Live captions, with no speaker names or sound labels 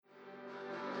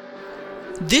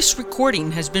This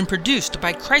recording has been produced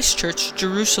by Christ Church,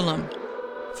 Jerusalem.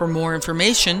 For more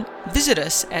information, visit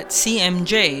us at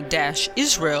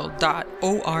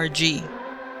cmj-israel.org.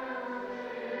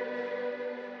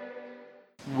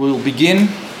 We'll begin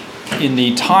in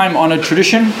the time-honored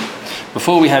tradition.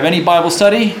 Before we have any Bible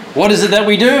study, what is it that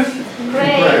we do?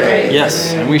 Pray.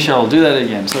 Yes, and we shall do that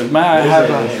again. So may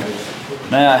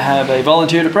I have a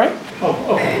volunteer to pray?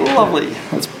 Lovely.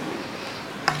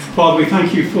 Father, we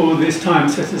thank you for this time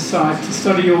set aside to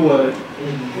study your word.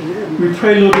 We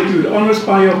pray, Lord, that you would honour us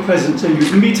by your presence and you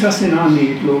would meet us in our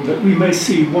need, Lord, that we may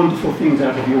see wonderful things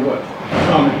out of your word.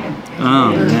 Amen.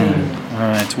 Amen. All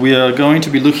right, we are going to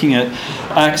be looking at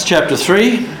Acts chapter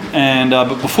 3, and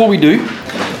but before we do,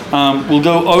 we'll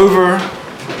go over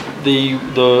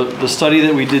the study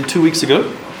that we did 2 weeks ago.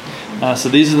 So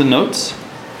these are the notes.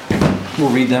 We'll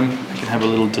read them. We can have a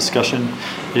little discussion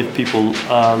if people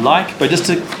like, but just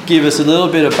to give us a little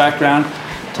bit of background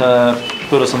to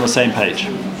put us on the same page.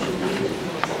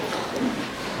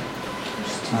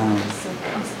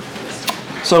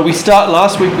 So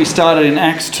last week we started in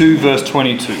Acts 2 verse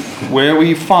 22, where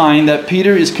we find that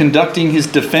Peter is conducting his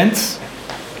defense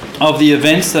of the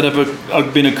events that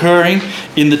have been occurring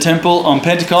in the temple on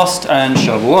Pentecost and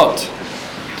Shavuot.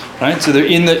 Right? So they're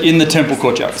in the temple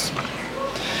courtyards.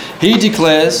 He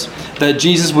declares that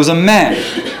Jesus was a man,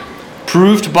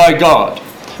 proved by God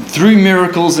through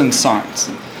miracles and signs.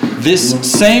 This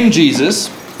same Jesus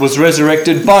was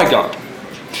resurrected by God.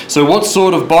 So what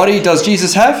sort of body does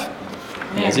Jesus have?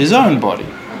 He has his own body.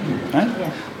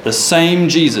 Right? The same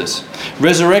Jesus.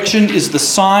 Resurrection is the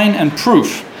sign and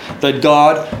proof that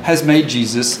God has made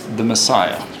Jesus the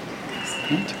Messiah.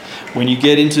 Right? When you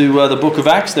get into the book of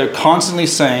Acts, they're constantly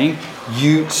saying,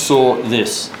 you saw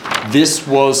this. This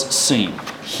was seen.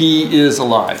 He is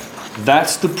alive.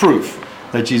 That's the proof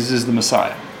that Jesus is the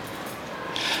Messiah.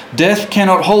 Death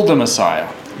cannot hold the Messiah.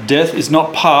 Death is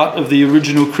not part of the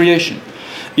original creation.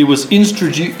 It was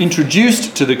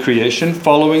introduced to the creation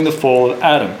following the fall of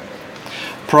Adam.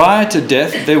 Prior to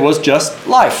death, there was just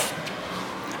life.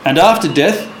 And after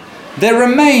death, there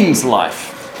remains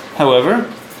life. However,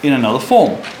 in another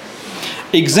form.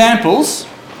 Examples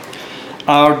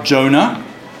are Jonah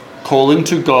calling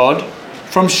to God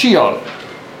from Sheol.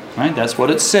 Right? That's what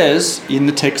it says in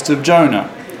the text of Jonah.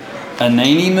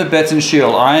 Anani mebeten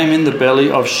Sheol. I am in the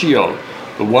belly of Sheol.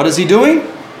 But what is he doing?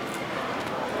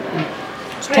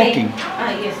 He's talking.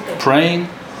 Praying,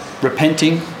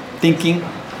 repenting, thinking.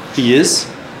 He is,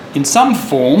 in some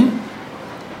form,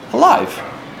 alive.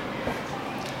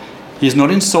 He is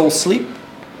not in soul sleep.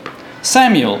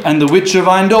 Samuel and the witch of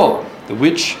Endor. The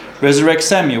witch resurrects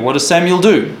Samuel. What does Samuel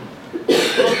do?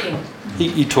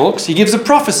 He talks. He gives a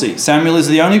prophecy. Samuel is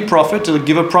the only prophet to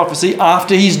give a prophecy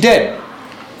after he's dead.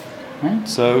 Right?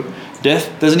 So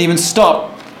death doesn't even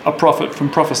stop a prophet from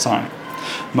prophesying.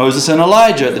 Moses and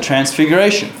Elijah at the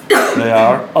Transfiguration. They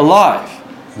are alive.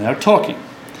 They are talking.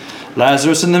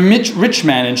 Lazarus and the rich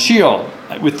man in Sheol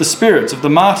with the spirits of the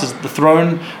martyrs at the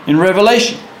throne in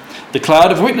Revelation. The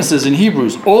cloud of witnesses in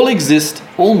Hebrews all exist,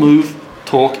 all move,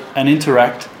 talk and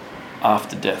interact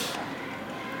after death.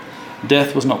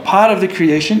 Death was not part of the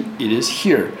creation, it is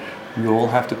here. We all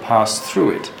have to pass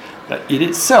through it. But it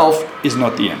itself is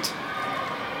not the end.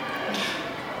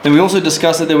 Then we also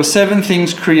discussed that there were 7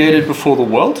 things created before the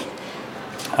world.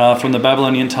 From the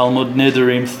Babylonian Talmud,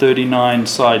 Nedarim 39,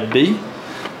 side B.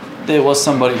 There was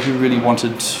somebody who really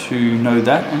wanted to know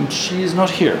that, and she is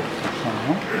not here.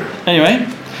 Anyway,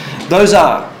 those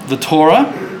are the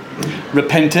Torah,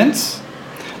 repentance,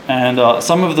 and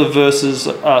some of the verses,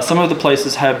 some of the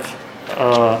places have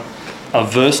a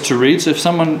verse to read. So if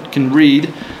someone can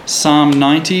read Psalm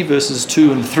 90 verses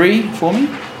 2 and 3 for me.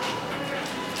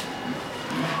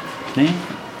 Okay.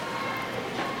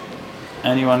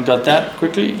 Anyone got that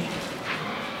quickly?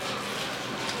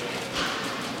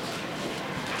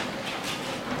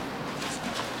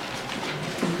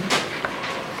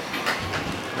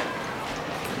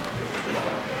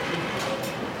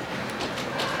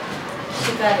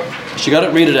 She got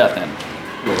it. Read it out then.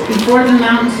 Before the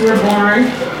mountains were born,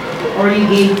 or you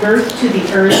gave birth to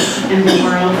the earth and the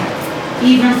world,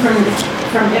 even from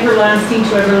everlasting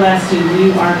to everlasting,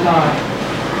 you are God.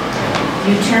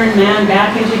 You turn man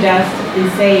back into dust and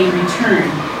say, return,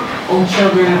 O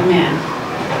children of men.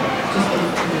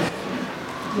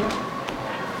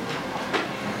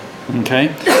 Okay,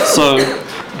 so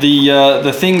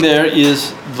the thing there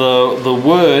is the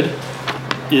word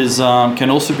is can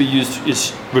also be used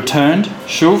is returned.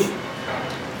 Shuv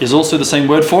is also the same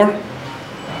word for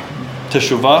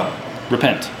teshuvah,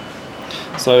 repent.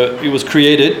 So it was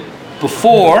created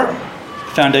before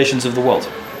foundations of the world.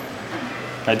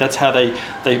 Okay, that's how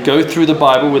they go through the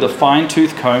Bible with a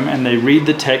fine-tooth comb, and they read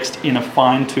the text in a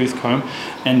fine-tooth comb.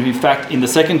 And in fact, in the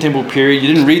Second Temple period, you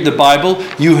didn't read the Bible,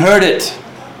 you heard it.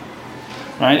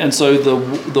 Right? And so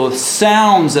the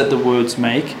sounds that the words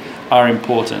make are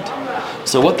important.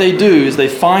 So what they do is they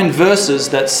find verses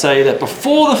that say that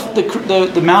before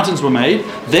the mountains were made,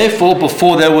 therefore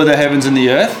before there were the heavens and the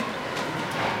earth,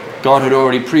 God had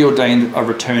already preordained a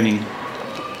return,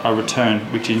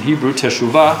 which in Hebrew,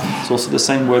 teshuvah, is also the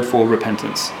same word for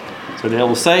repentance. So they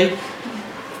will say,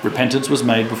 repentance was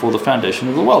made before the foundation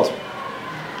of the world.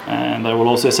 And they will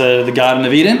also say the Garden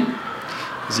of Eden,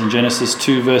 as in Genesis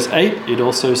 2 verse 8, it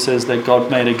also says that God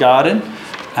made a garden,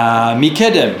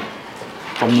 mikedem,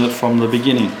 from the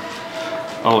beginning,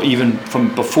 or even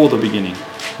from before the beginning.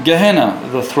 Gehenna,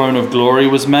 the throne of glory,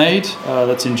 was made.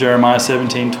 That's in Jeremiah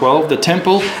 17:12. The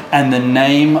temple and the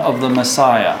name of the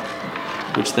Messiah,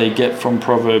 which they get from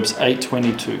Proverbs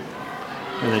 8:22,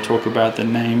 where they talk about the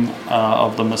name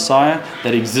of the Messiah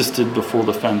that existed before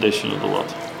the foundation of the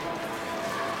world.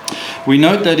 We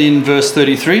note that in verse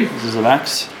 33, this is of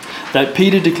Acts, that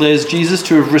Peter declares Jesus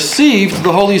to have received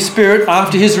the Holy Spirit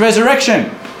after his resurrection.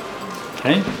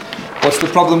 Okay, what's the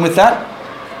problem with that?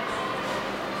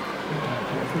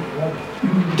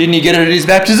 Didn't he get it at his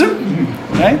baptism?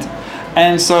 Right?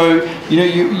 And so,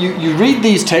 you read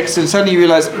these texts and suddenly you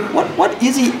realize, what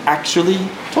is he actually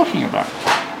talking about?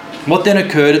 What then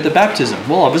occurred at the baptism?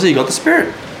 Well, obviously he got the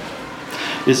Spirit.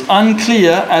 It's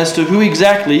unclear as to who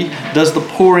exactly does the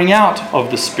pouring out of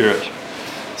the Spirit.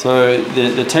 So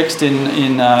the text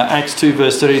in Acts 2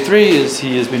 verse 33 is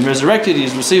he has been resurrected, he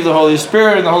has received the Holy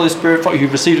Spirit, and the Holy Spirit, he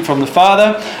received it from the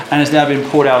Father, and has now been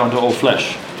poured out onto all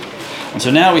flesh. And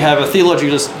so now we have a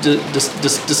theological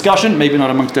discussion, maybe not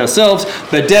amongst ourselves,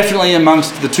 but definitely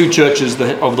amongst the two churches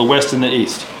of the West and the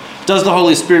East. Does the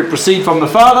Holy Spirit proceed from the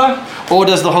Father, or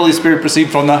does the Holy Spirit proceed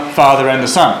from the Father and the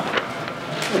Son?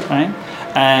 Right?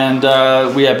 And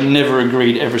we have never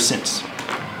agreed ever since.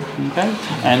 Okay?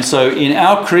 And so in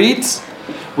our creeds,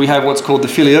 we have what's called the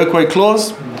Filioque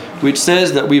clause, which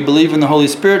says that we believe in the Holy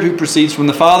Spirit who proceeds from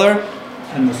the Father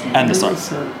and the Son.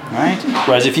 Right?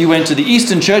 Whereas if you went to the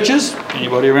Eastern churches,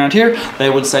 anybody around here, they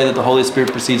would say that the Holy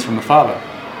Spirit proceeds from the Father.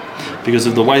 Because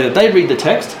of the way that they read the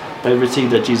text, they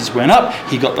receive that Jesus went up,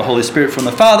 he got the Holy Spirit from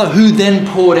the Father, who then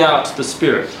poured out the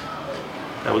Spirit.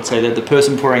 They would say that the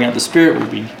person pouring out the Spirit will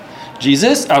be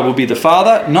Jesus, will be the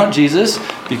Father, not Jesus,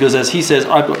 because as he says,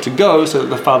 I've got to go so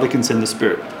that the Father can send the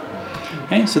Spirit.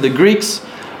 Okay, so the Greeks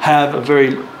have a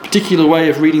very particular way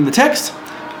of reading the text.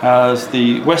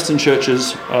 The Western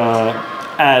churches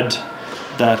add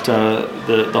that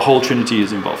the whole Trinity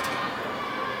is involved.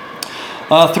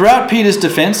 Throughout Peter's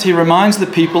defense, he reminds the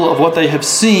people of what they have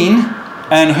seen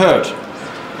and heard.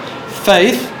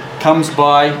 Faith comes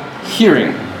by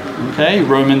hearing. Okay,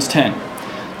 Romans 10.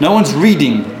 No one's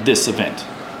reading this event.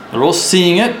 They're all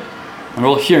seeing it and they're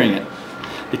all hearing it.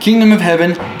 The kingdom of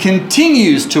heaven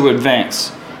continues to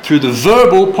advance through the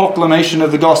verbal proclamation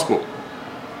of the gospel.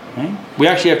 Okay? We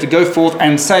actually have to go forth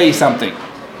and say something.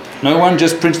 No one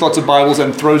just prints lots of Bibles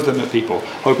and throws them at people,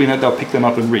 hoping that they'll pick them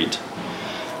up and read.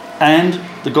 And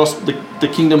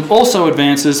the kingdom also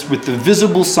advances with the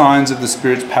visible signs of the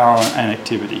Spirit's power and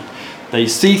activity. They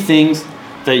see things,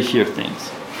 they hear things.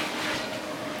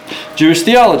 Jewish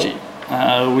theology.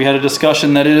 We had a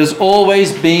discussion that it has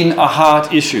always been a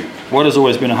heart issue. What has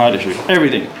always been a heart issue?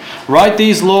 Everything. Write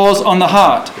these laws on the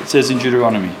heart, it says in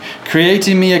Deuteronomy. Create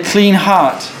in me a clean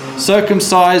heart.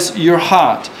 Circumcise your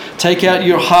heart. Take out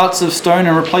your hearts of stone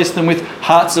and replace them with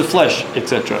hearts of flesh,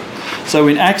 etc. So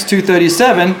in Acts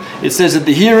 2:37, it says that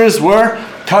the hearers were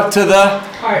cut to the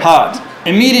heart.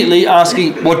 Immediately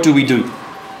asking, what do we do?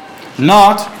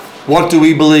 Not, what do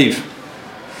we believe?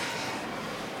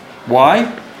 Why?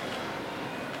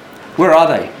 Where are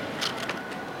they?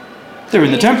 They're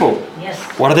in the temple. Yes.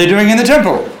 What are they doing in the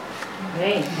temple?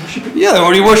 Right. Yeah, they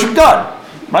already worship God.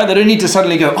 Right? They don't need to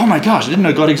suddenly go, oh my gosh, I didn't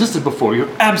know God existed before. You're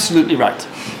absolutely right.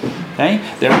 Okay?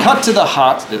 They're cut to the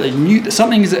heart. They knew that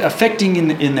something is affecting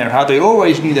in their heart. They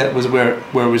always knew that was where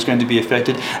it was going to be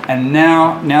affected. And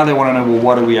now they want to know, well,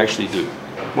 what do we actually do?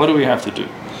 What do we have to do?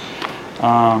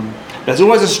 There's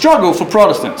always a struggle for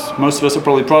Protestants. Most of us are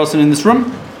probably Protestant in this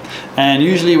room. And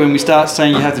usually when we start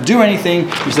saying you have to do anything,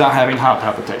 we start having heart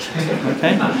palpitations.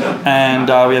 Okay? And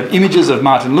we have images of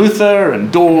Martin Luther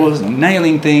and doors and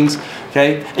nailing things.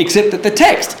 Okay? Except that the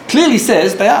text clearly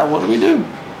says they are. What do we do?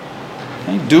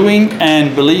 Okay? Doing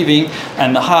and believing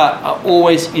and the heart are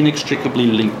always inextricably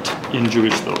linked in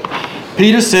Jewish thought.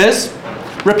 Peter says,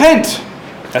 repent.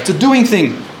 That's a doing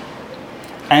thing.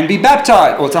 And be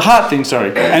baptized. Or it's a heart thing,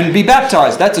 sorry. And be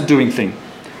baptized. That's a doing thing.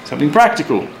 Something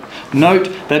practical. Note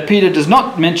that Peter does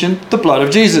not mention the blood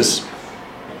of Jesus.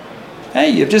 Hey,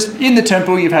 you've just, in the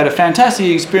temple, you've had a fantastic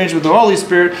experience with the Holy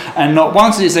Spirit, and not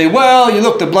once did you say, well, you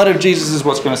look, the blood of Jesus is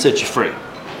what's going to set you free.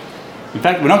 In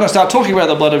fact, we're not going to start talking about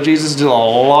the blood of Jesus until a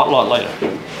lot later.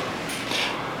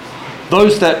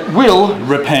 Those that will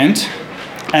repent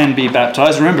and be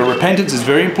baptized. Remember, repentance is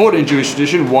very important in Jewish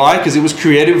tradition. Why? Because it was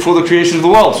created before the creation of the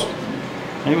world.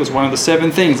 It was one of the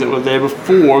 7 things that were there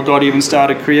before God even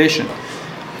started creation.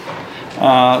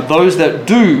 Those that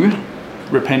do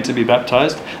repent to be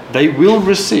baptized, they will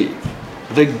receive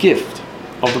the gift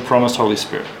of the promised Holy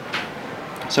Spirit.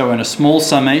 So in a small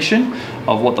summation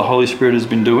of what the Holy Spirit has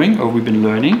been doing, or we've been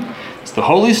learning, is the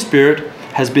Holy Spirit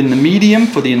has been the medium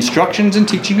for the instructions and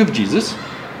teaching of Jesus.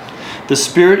 The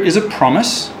Spirit is a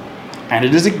promise, and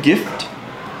it is a gift.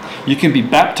 You can be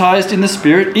baptized in the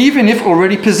Spirit, even if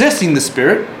already possessing the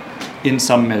Spirit in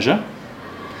some measure.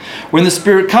 When the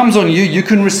Spirit comes on you, you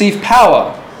can receive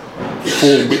power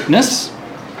for witness.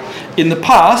 In the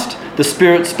past, the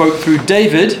Spirit spoke through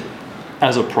David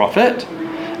as a prophet,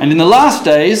 and in the last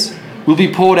days will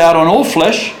be poured out on all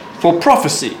flesh for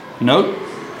prophecy. Note,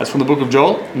 that's from the book of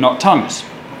Joel, not tongues,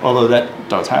 although that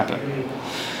does happen.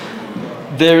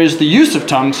 There is the use of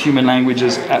tongues, human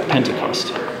languages, at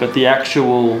Pentecost, but the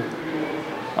actual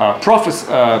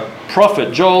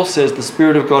prophet Joel says the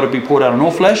Spirit of God will be poured out on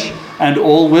all flesh, and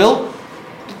all will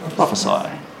prophesy.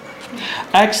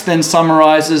 Acts then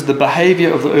summarizes the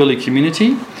behavior of the early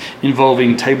community,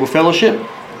 involving table fellowship,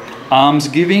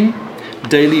 almsgiving,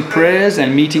 daily prayers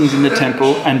and meetings in the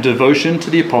temple, and devotion to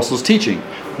the apostles' teaching.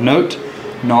 Note,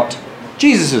 not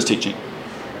Jesus' teaching.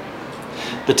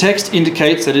 The text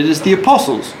indicates that it is the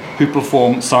apostles who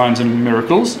perform signs and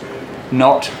miracles,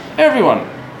 not everyone.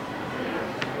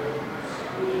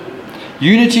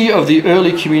 Unity of the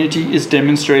early community is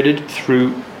demonstrated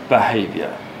through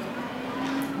behavior.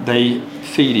 They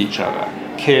feed each other,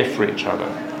 care for each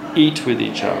other, eat with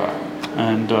each other,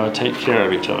 and take care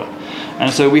of each other.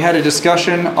 And so we had a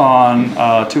discussion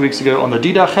on 2 weeks ago on the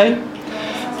Didache,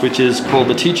 which is called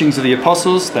the Teachings of the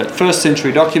Apostles, that first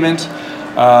century document,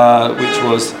 which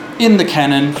was in the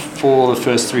canon for the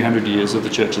first 300 years of the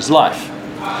church's life.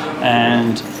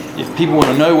 And if people want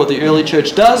to know what the early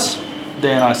church does,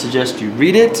 then I suggest you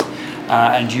read it,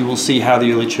 and you will see how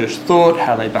the early church thought,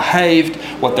 how they behaved,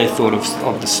 what they thought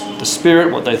of the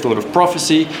Spirit, what they thought of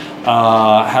prophecy,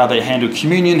 how they handled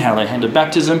communion, how they handled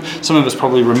baptism. Some of us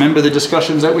probably remember the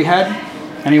discussions that we had.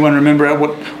 Anyone remember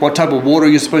what type of water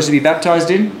you're supposed to be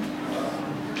baptized in?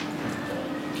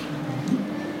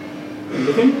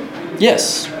 Living?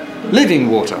 Yes,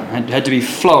 living water. Had to be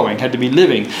flowing, had to be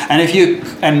living.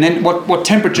 And then what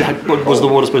temperature was the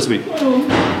water supposed to be?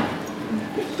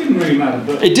 It didn't really matter.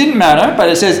 But It didn't matter, but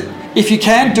it says if you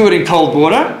can, do it in cold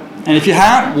water, and if you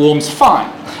haven't, warm's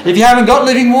fine. If you haven't got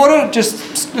living water,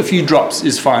 just a few drops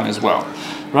is fine as well.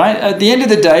 Right? At the end of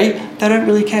the day, they don't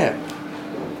really care.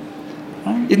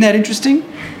 Right? Isn't that interesting?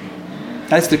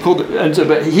 That's the cool.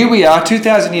 But here we are,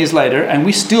 2,000 years later, and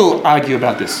we still argue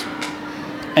about this.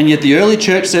 And yet the early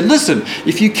church said, listen,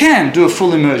 if you can, do a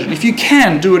full immersion. If you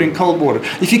can, do it in cold water.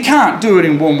 If you can't, do it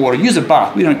in warm water. Use a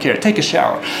bath. We don't care. Take a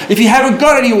shower. If you haven't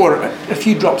got any water, a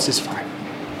few drops is fine.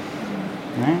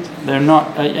 Right? They're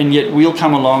not, and yet we'll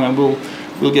come along and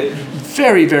we'll get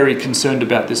very, very concerned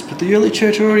about this. But the early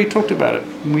church already talked about it,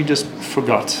 and we just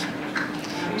forgot.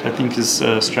 Which I think is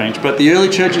strange. But the early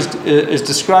church is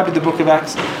described in the book of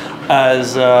Acts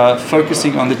as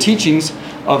focusing on the teachings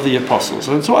of the apostles.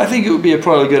 And so I think it would be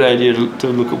probably a good idea to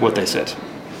look at what they said,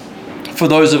 for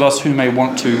those of us who may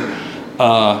want to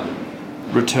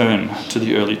return to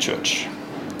the early church.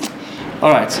 All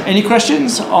right, any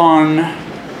questions on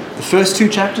the first 2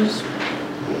 chapters?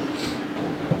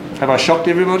 Have I shocked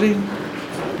everybody?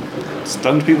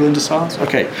 Stunned people into silence?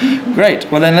 Okay, great.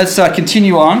 Well then let's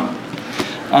continue on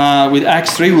with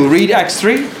Acts 3. We'll read Acts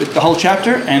 3, the whole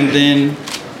chapter, and then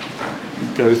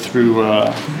go through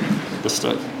the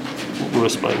stuff,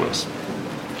 verse by verse.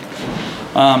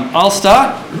 I'll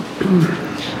start.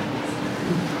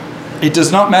 It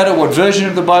does not matter what version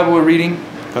of the Bible we're reading.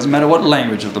 It doesn't matter what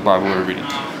language of the Bible we're reading.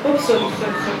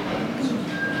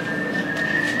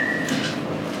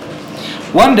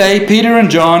 One day, Peter and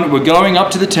John were going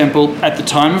up to the temple at the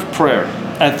time of prayer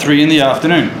at 3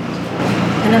 p.m.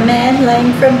 And a man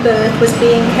lame from birth was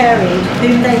being carried,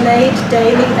 whom they laid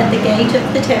daily at the gate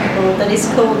of the temple that is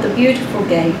called the Beautiful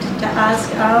Gate, to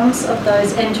ask alms of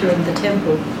those entering the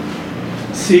temple.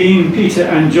 seeing Peter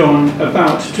and John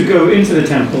about to go into the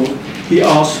temple, he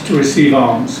asked to receive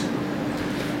alms.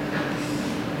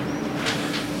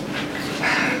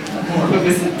 What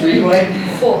was it? 3, what?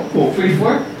 4. 4. 3,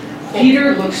 4?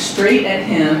 Peter looked straight at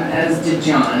him, as did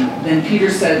John. Then Peter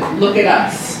said, "Look at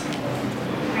us."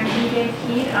 And he gave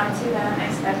heed unto them,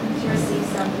 expecting to receive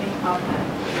something of them.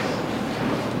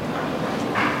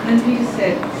 Then Peter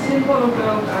said, Silver or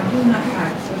gold I do not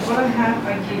have, but what I have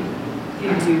I give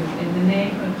you. In the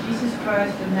name of Jesus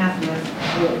Christ of Nazareth,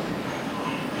 walk.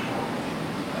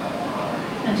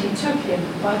 And he took him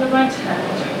by the right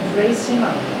hand and raised him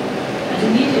up. And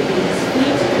immediately his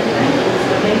feet and ankles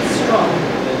were made strong.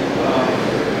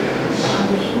 And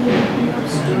he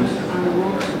stood and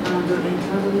walked and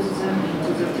introduced them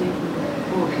into the temple,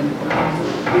 walking and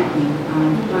weeping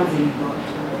and praising God.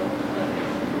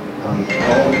 And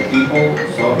all the people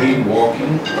saw him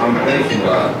walking and praising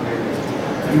God.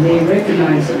 And they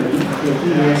recognized him that he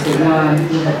was the one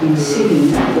who had been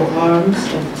sitting at the arms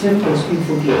of the temple's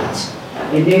beautiful gates.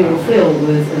 And they were filled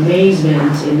with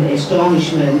amazement and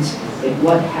astonishment at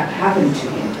what had happened to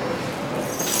him.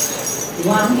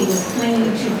 While he was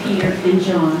clinging to Peter and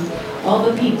John, all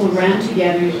the people ran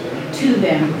together to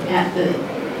them at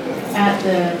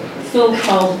the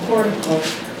so-called portico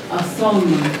of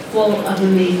Solomon, full of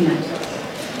amazement.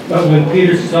 But when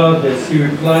Peter saw this, he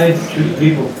replied to the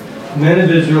people, "Men of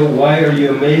Israel, why are you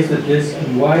amazed at this,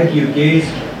 and why do you gaze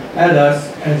at us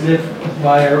as if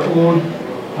by our own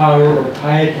power or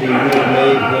piety we have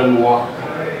made him walk?"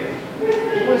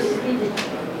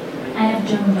 I have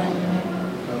John by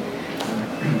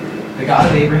The God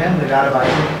of Abraham, the God of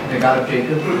Isaac, the God of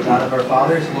Jacob, the God of our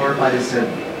fathers, glorified his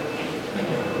servant.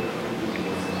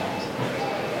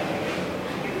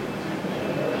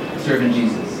 Servant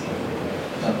Jesus,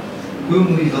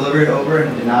 whom we delivered over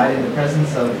and denied in the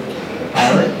presence of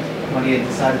Pilate when he had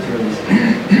decided to release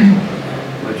him.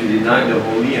 But you denied the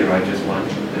holy and righteous one,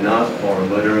 and asked for a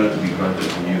murderer to be granted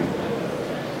to you.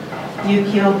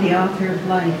 You killed the author of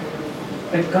life,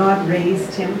 but God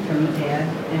raised him from the dead,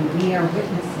 and we are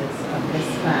witnesses of this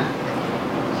fact.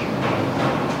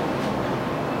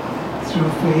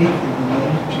 Through faith in the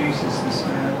name of Jesus, this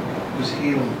man was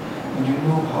healed, and you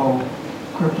know how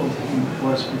crippled he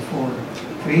was before.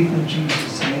 Faith in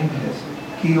Jesus' name has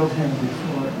healed him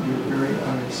before your very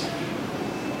eyes.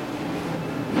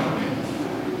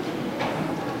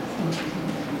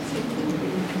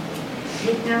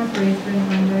 Look now, brethren,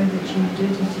 I know that you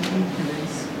did it in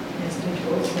ignorance, as did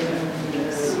also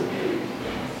Ananias.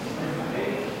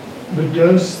 But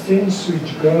those things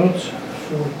which God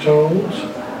foretold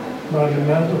by the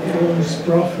mouth of all his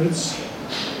prophets,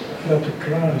 that the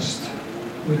Christ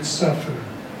would suffer,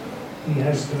 he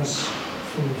has thus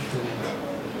fulfilled.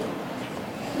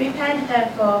 Repent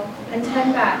therefore, and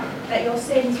turn back, that your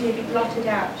sins may be blotted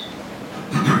out.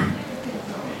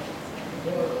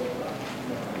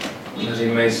 That he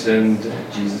may send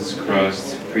Jesus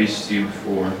Christ, preached to you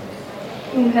before,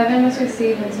 whom heaven must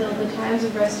receive until the times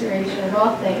of restoration of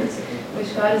all things,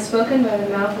 which God has spoken by the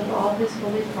mouth of all his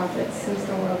holy prophets since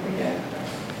the world began.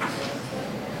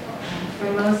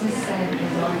 For Moses said,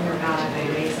 "The Lord your God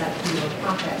will raise up to you a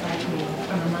prophet like me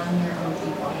from among your own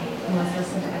people, who must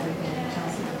listen to everything he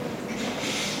tells you."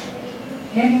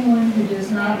 Anyone who does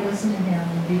not listen to him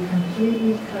will be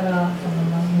completely cut off from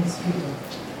among his people.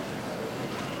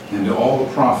 And to all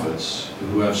the prophets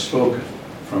who have spoken,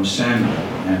 from Samuel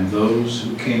and those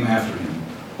who came after him,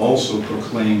 also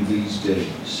proclaim these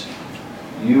days.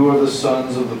 You are the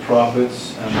sons of the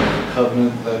prophets and of the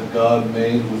covenant that God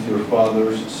made with your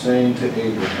fathers, saying to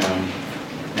Abraham,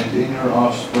 "And in your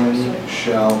offspring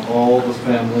shall all the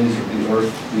families of the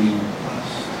earth be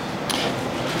blessed."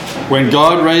 When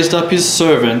God raised up his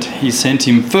servant, he sent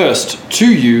him first to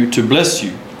you to bless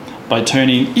you by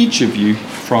turning each of you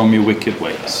from your wicked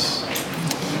ways.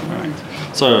 All right.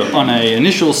 So on an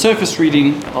initial surface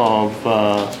reading of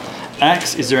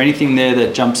Acts, is there anything there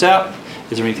that jumps out?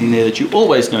 Is there anything there that you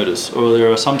always notice? Or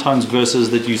there are sometimes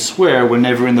verses that you swear were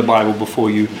never in the Bible before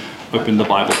you opened the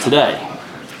Bible today?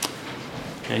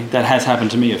 Okay, that has happened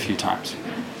to me a few times.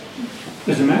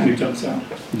 There's a man who jumps out.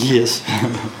 Yes.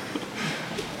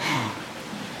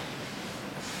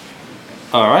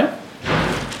 All right.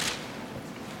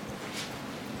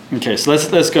 Okay, so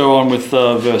let's go on with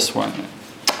verse 1.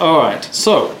 All right,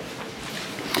 so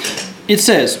it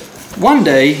says, one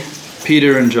day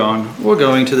Peter and John were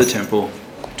going to the temple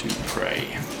to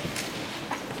pray.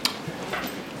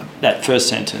 That first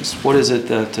sentence, what is it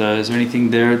that, is there anything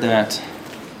there that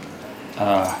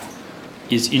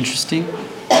is interesting?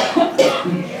 That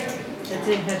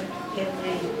they had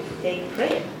everyday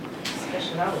prayer,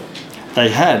 special hour. They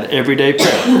had everyday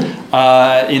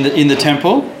prayer in the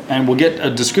temple, and we'll get a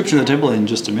description of the temple in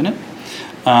just a minute.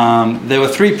 There were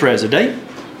 3 prayers a day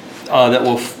that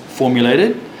were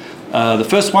formulated. The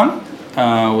first one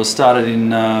was started in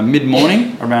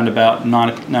mid-morning, around about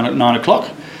 9 o'clock.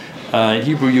 In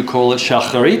Hebrew you call it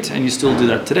shacharit, and you still do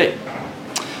that today.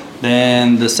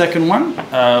 Then the second one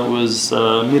was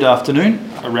mid-afternoon,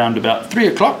 around about 3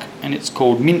 o'clock, and it's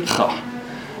called mincha.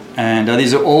 And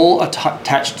these are all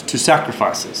attached to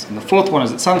sacrifices. And the fourth one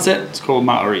is at sunset, it's called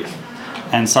ma'ariv.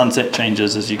 And sunset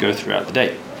changes as you go throughout the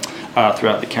day,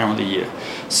 throughout the calendar year.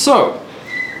 So,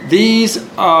 these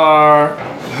are,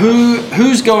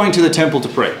 who's going to the temple to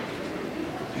pray?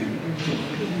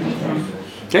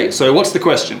 Okay, so what's the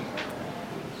question?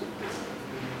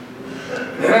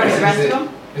 Where was the rest of them?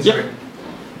 Yep.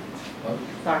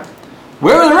 Sorry.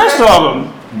 Where are the rest of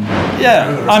them?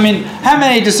 Yeah, I mean, how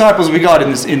many disciples have we got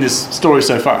in this story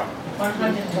so far?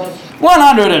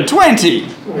 120,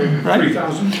 right?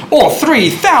 3,000. Or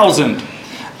 3,000.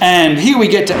 And here we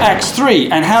get to Acts 3,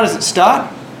 and how does it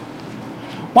start?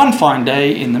 One fine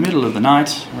day in the middle of the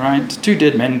night, right? 2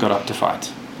 dead men got up to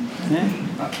fight. Yeah?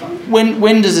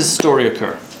 When does this story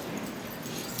occur?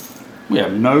 We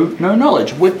have no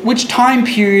knowledge. Which time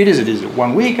period is it? Is it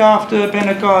 1 week after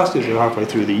Pentecost? Is it halfway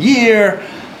through the year?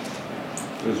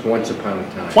 It was once upon a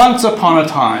time. Once upon a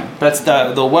time. That's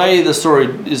the way the story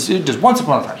is, just once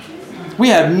upon a time. We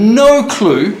have no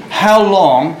clue how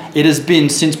long it has been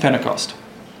since Pentecost.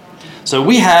 So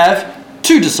we have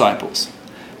 2 disciples,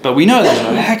 but we know there's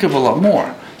a heck of a lot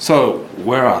more. So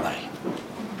where are they?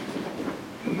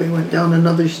 They went down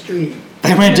another street.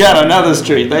 They went down another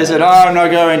street. They said, I'm not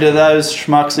going to those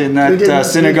schmucks in that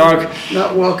synagogue.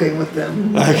 Not walking with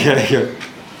them. Okay, good.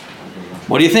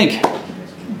 What do you think?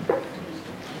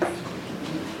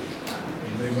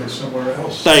 They went somewhere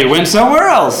else. They went somewhere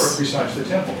else. Or besides the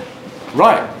temple.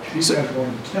 Right. These guys are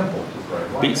going to the temple.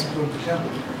 Why did they go to the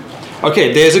temple?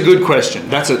 Okay, there's a good question.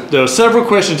 There are several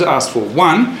questions to ask for.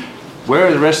 1, where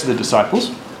are the rest of the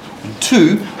disciples? And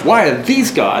 2, why are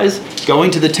these guys going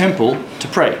to the temple to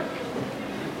pray?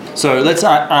 So let's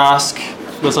ask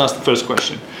the first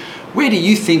question. Where do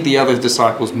you think the other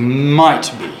disciples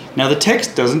might be? Now the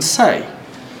text doesn't say.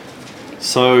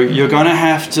 So you're going to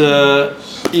have to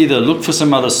either look for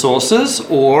some other sources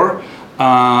or,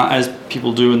 as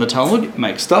people do in the Talmud,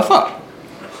 make stuff up.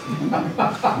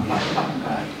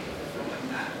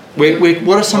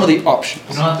 What are some of the options?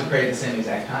 You don't have to pray at the same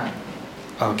exact time.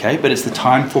 Okay, but it's the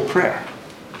time for prayer.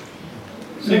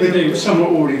 Maybe some were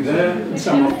already there and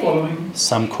some were following.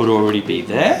 Some could already be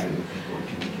there.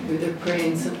 They're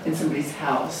praying in somebody's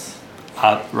house.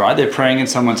 Right, they're praying in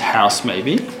someone's house,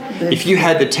 maybe. If you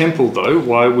had the temple, though,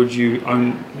 why would you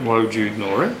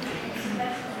ignore it?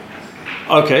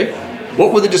 Okay,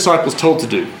 what were the disciples told to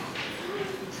do?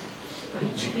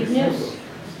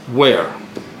 Where?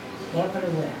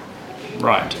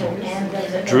 Right.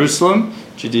 Jerusalem,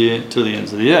 Judea, to the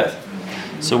ends of the earth.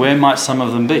 So where might some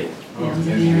of them be? Ends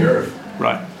of the earth.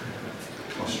 Right.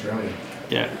 Australia.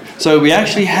 Yeah. So we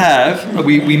actually have,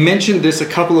 we mentioned this a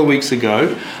couple of weeks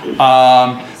ago.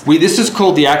 This is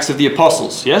called the Acts of the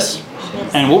Apostles, yes?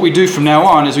 And what we do from now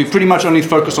on is we pretty much only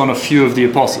focus on a few of the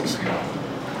apostles.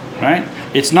 Right?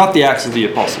 It's not the Acts of the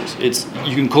Apostles.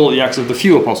 You can call it the Acts of the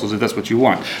Few Apostles if that's what you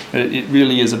want. It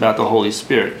really is about the Holy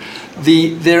Spirit.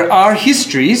 There are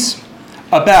histories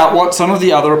about what some of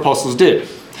the other apostles did.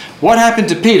 What happened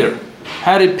to Peter?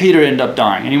 How did Peter end up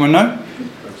dying? Anyone know?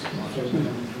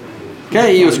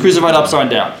 Okay, he was crucified upside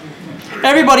down.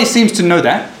 Everybody seems to know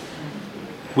that.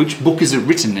 Which book is it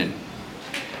written in?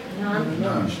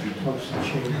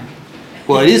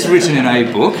 Well, it is written in a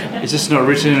book. It's just not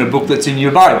written in a book that's in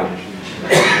your Bible.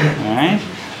 Alright?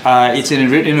 It's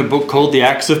written in a book called the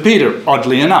Acts of Peter,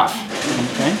 oddly enough.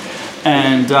 Okay?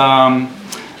 And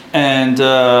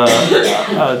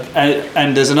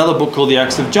there's another book called the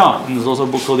Acts of John, and there's also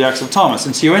a book called the Acts of Thomas.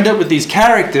 And so you end up with these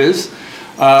characters,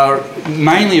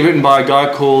 mainly written by a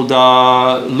guy called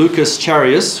Lucas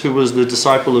Charius, who was the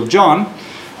disciple of John,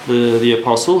 the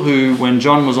apostle, who, when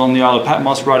John was on the Isle of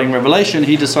Patmos writing Revelation,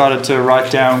 he decided to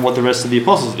write down what the rest of the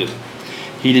apostles did.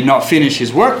 He did not finish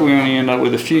his work. We only end up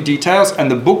with a few details, and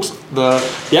the books,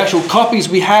 the actual copies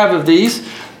we have of these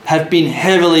have been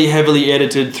heavily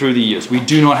edited through the years. We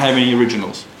do not have any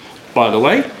originals. By the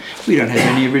way, we don't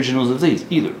have any originals of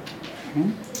these either.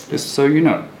 Just so you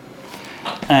know.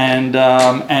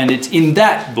 And it's in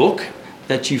that book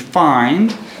that you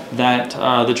find that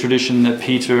the tradition that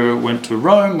Peter went to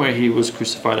Rome, where he was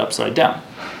crucified upside down.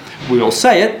 We all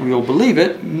say it, we all believe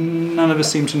it, none of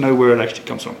us seem to know where it actually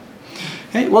comes from.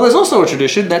 Okay? Well, there's also a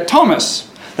tradition that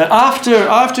Thomas, that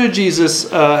after Jesus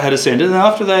had ascended, and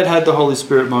after they had the Holy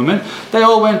Spirit moment, they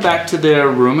all went back to their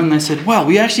room and they said, well,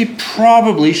 we actually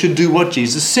probably should do what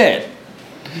Jesus said,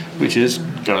 which is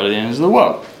go to the ends of the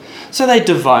world. So they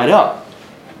divide up.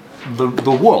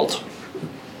 the world.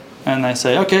 And they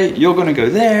say, okay, you're going to go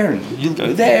there, and you'll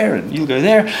go there, and you'll go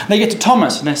there. And they get to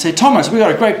Thomas, and they say, Thomas, we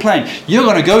got a great plan. You're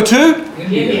going to go to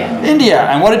India.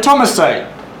 And what did Thomas say?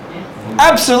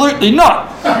 Absolutely not.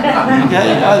 Okay,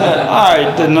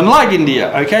 I didn't like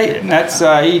India. Okay, and that's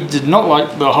he did not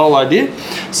like the whole idea.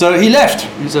 So he left.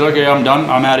 He said, okay, I'm done.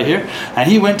 I'm out of here. And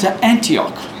he went to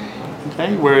Antioch.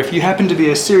 Okay, where if you happen to be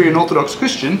a Syrian Orthodox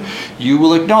Christian, you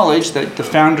will acknowledge that the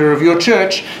founder of your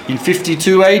church in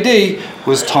 52 AD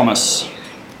was Thomas.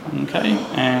 Okay,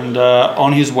 and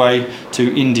on his way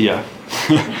to India.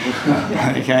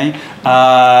 Okay,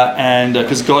 and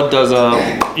because God does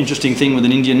an interesting thing with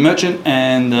an Indian merchant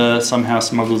and somehow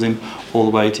smuggles him all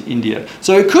the way to India.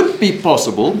 So it could be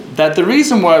possible that the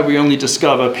reason why we only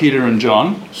discover Peter and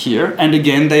John here, and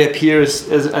again they appear as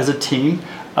a team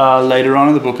later on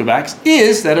in the book of Acts,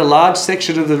 is that a large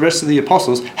section of the rest of the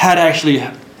apostles had actually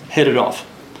headed off.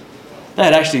 They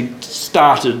had actually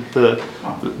started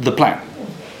the plan.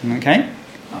 Okay?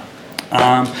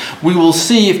 We will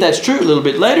see if that's true a little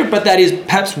bit later, but that is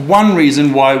perhaps one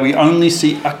reason why we only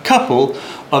see a couple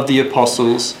of the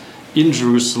apostles in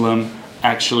Jerusalem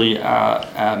actually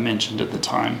mentioned at the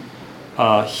time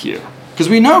here. Because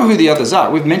we know who the others are.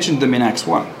 We've mentioned them in Acts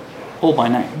 1, all by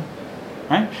name.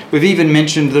 Right? We've even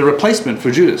mentioned the replacement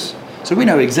for Judas. So we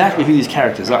know exactly who these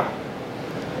characters are.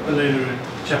 But later in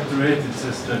chapter 8 it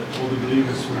says that all the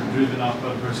believers were driven out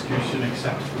by persecution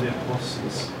except for the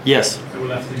apostles. Yes. They were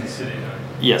left in the city, right?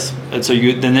 Yes. And so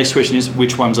the next question is,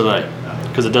 which ones are they?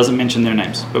 Because it doesn't mention their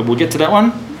names. But we'll get to that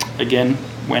one again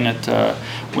when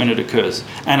it occurs.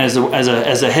 And as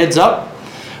a heads up,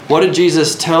 what did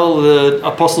Jesus tell the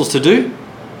apostles to do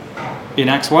in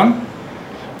Acts 1?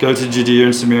 Go to Judea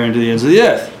and Samaria and to the ends of the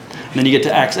earth. And then you get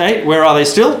to Acts 8. Where are they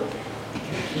still?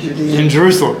 Judea. In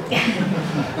Jerusalem.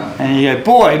 And you go,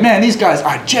 boy, man, these guys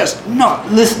are just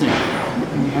not listening.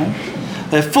 Okay?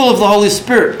 They're full of the Holy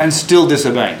Spirit and still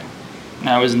disobeying.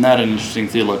 Now, isn't that an interesting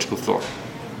theological thought?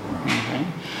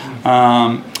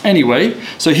 Okay. Anyway,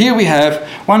 so here we have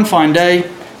one fine day,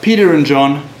 Peter and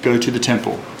John go to the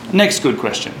temple. Next good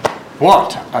question.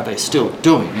 What are they still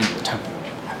doing in the temple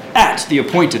at the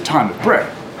appointed time of prayer?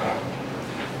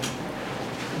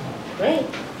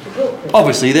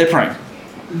 Obviously, they're praying.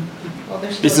 Well,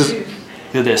 they're still Jews.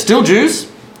 They're still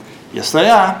Jews. Yes, they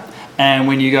are. And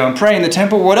when you go and pray in the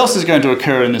temple, what else is going to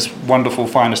occur in this wonderful,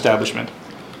 fine establishment?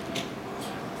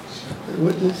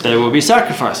 There will be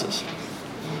sacrifices.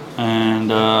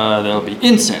 And there will be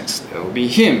incense. There will be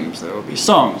hymns. There will be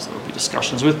songs. There will be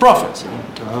discussions with prophets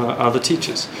and other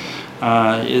teachers.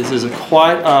 This is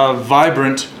quite a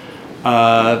vibrant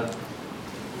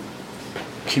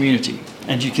community.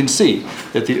 And you can see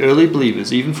that the early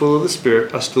believers, even full of the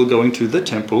Spirit, are still going to the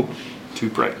temple to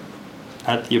pray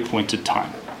at the appointed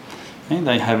time. Okay?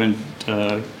 They haven't...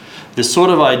 this sort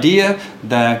of idea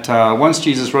that once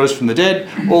Jesus rose from the dead,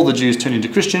 all the Jews turned into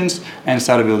Christians and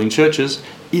started building churches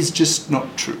is just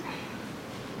not true.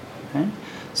 Okay?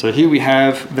 So here we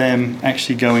have them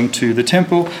actually going to the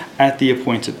temple at the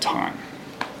appointed time,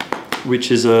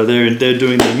 which is they're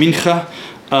doing the mincha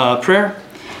prayer,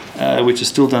 which is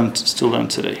still done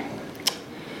today.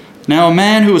 Now a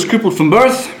man who was crippled from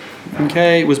birth,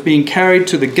 okay, was being carried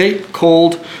to the gate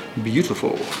called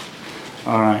Beautiful.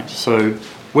 All right, so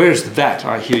where's that,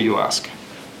 I hear you ask?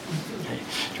 Okay. Do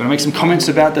you want to make some comments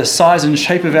about the size and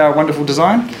shape of our wonderful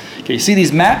design? Okay, you see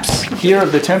these maps here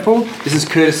of the temple? This is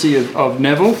courtesy of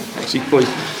Neville. Actually, boys,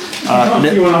 I've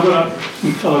got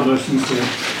some colour versions here.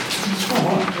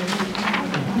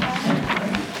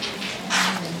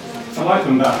 I like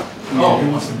them back. Oh, he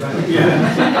wants them back.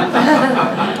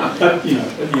 Yeah. But yeah.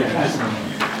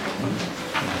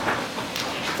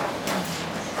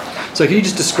 So can you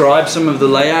just describe some of the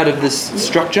layout of this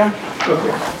structure?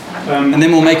 Okay. And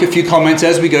then we'll make a few comments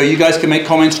as we go. You guys can make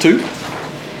comments too,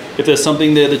 if there's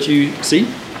something there that you see.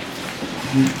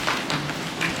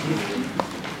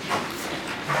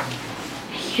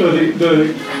 So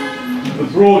the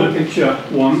broader picture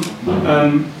one,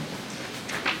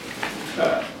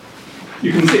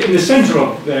 you can see in the centre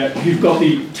of there, you've got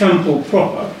the temple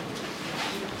proper,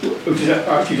 which is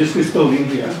actually just this building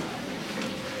here.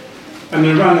 And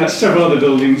then around that, several other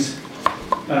buildings.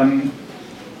 And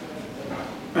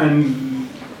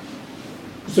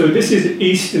so this is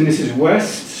east and this is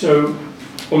west. So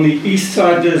on the east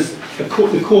side, there's the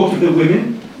court of the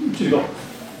women, which has got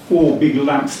 4 big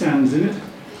lampstands in it.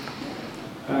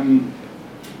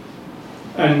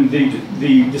 And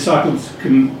the disciples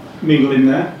can mingle in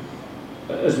there,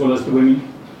 as well as the women.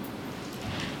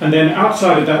 And then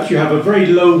outside of that, you have a very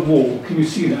low wall. Can you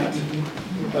see that?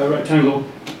 A rectangle.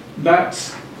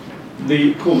 That's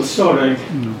called the Soreg,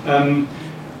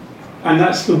 and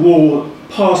that's the wall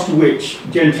past which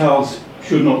Gentiles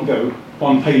should not go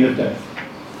on pain of death.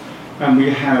 And we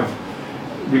have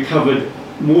recovered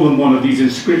more than one of these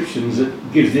inscriptions that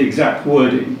gives the exact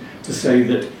wording to say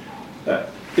that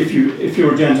if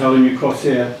you're a Gentile and you cross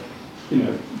here,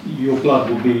 your blood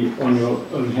will be on your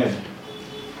own head.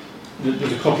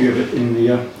 There's a copy of it in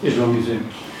the Israel Museum.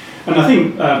 And I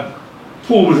think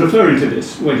Paul was referring to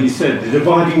this when he said the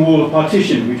dividing wall of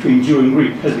partition between Jew and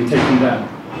Greek has been taken down.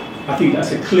 I think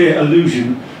that's a clear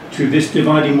allusion to this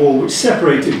dividing wall which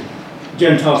separated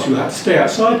Gentiles who had to stay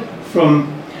outside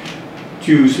from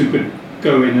Jews who could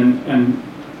go in and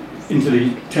into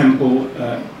the temple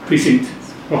precinct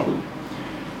properly.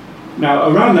 Now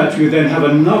around that you then have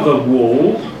another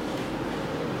wall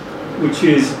which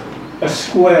is a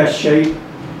square shape,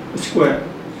 a square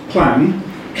plan,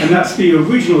 and that's the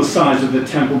original size of the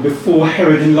temple before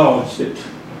Herod enlarged it.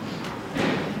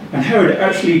 And Herod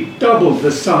actually doubled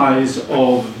the size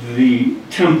of the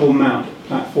Temple Mount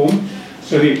platform,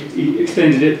 so he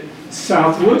extended it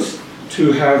southwards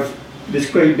to have this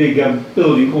great big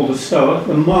building called the Stoa,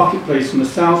 the marketplace from the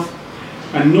south,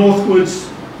 and northwards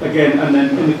again, and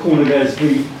then in the corner there's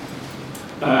the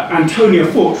Antonia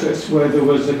Fortress, where there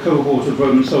was a cohort of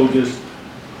Roman soldiers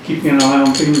keeping an eye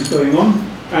on things going on,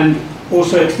 and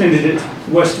also extended it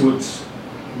westwards,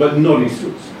 but not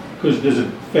eastwards, because there's a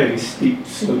fairly steep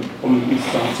slope on the east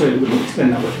side, so it wouldn't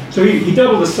extend that way. So he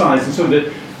doubled the size,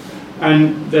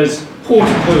 and there's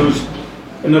porticos,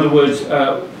 in other words,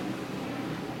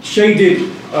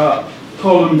 shaded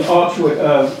columned archway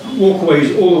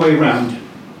walkways all the way around,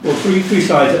 or three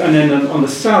sides, and then on the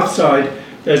south side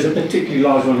there's a particularly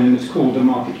large one, and it's called the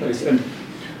marketplace. And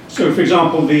so, for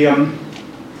example,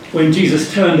 when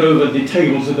Jesus turned over the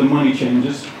tables of the money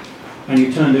changers, and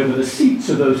he turned over the seats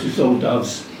of those who sold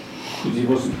doves, because he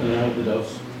wasn't allowed the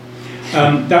doves,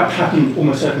 that happened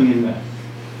almost certainly in there.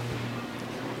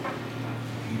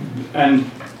 And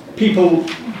people,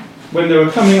 when they were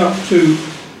coming up to,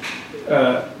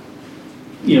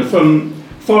 from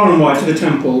far and wide to the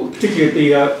temple,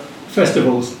 particularly at the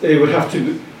festivals, they would have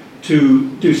to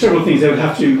do several things. They would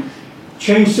have to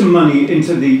change some money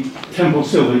into the temple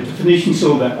silver, into Phoenician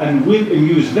silver, and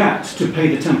use that to pay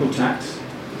the temple tax.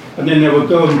 And then they would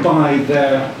go and buy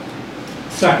their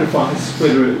sacrifice,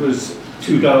 whether it was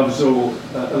 2 doves or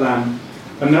a lamb.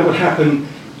 And that would happen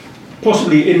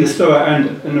possibly in the Stoa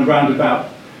and around about.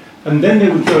 And then they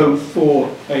would go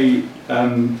for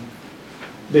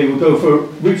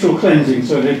ritual cleansing.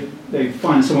 So they'd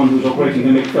find someone who was operating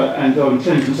a mikveh and go and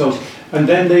cleanse themselves. And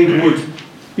then they would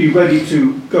be ready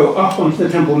to go up onto the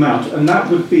Temple Mount. And that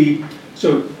would be,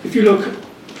 so if you look,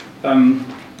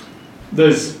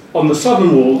 there's, on the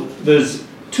southern wall, there's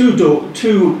two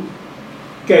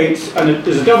gates, and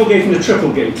there's a double gate and a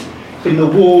triple gate in the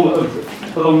wall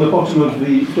along the bottom of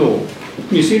the door.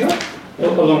 Can you see that?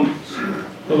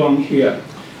 Along here.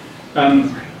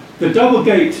 The double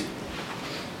gate,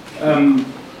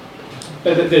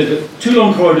 there's 2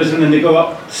 long corridors, and then they go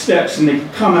up steps and they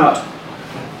come out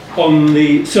on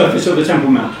the surface of the Temple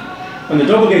Mount. And the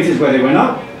double gate is where they went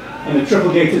up, and the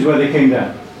triple gate is where they came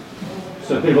down.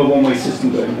 So a bit of a one-way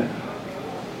system going there.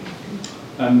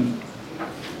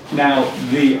 Now,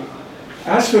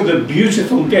 as for the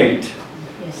beautiful gate,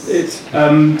 it's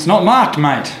not marked,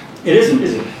 mate. It isn't,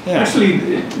 is it? Yeah.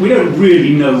 Actually, we don't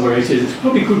really know where it is. It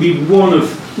probably could be one of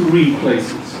 3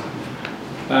 places.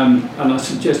 And I'll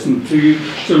suggest them to you.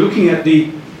 So looking at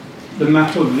the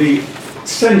map of the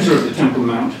centre of the Temple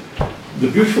Mount, the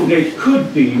beautiful gate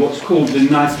could be what's called the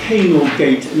Nicanor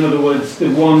gate. In other words, the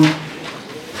one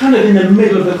kind of in the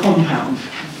middle of the compound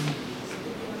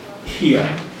here.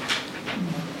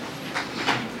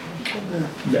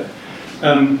 Yeah.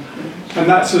 And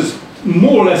that's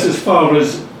more or less as far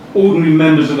as ordinary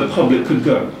members of the public could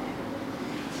go.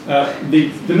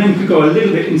 The men could go a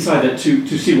little bit inside it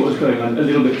to see what was going on, a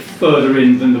little bit further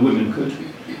in than the women could.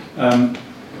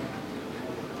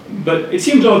 But it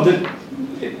seems odd that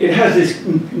it has this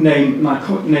name,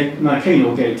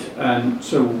 Nicanor Gate, and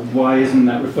so why isn't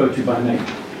that referred to by name?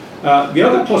 The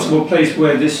other possible place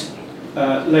where this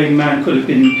lame man could have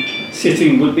been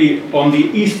sitting would be on the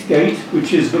east gate,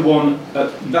 which is the one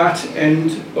at that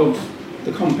end of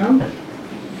the compound.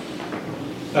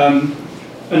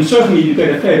 And certainly you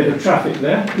get a fair bit of traffic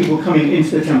there, people coming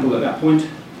into the temple at that point.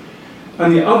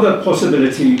 And the other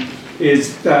possibility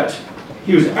is that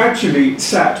he was actually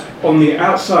sat on the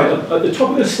outside, at the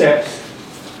top of the steps,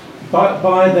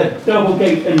 by the double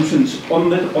gate entrance on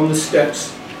the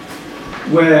steps,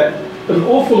 where an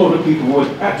awful lot of people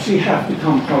would actually have to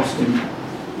come past him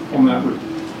on that route.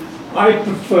 I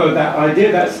prefer that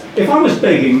idea. That's, if I was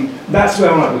begging, that's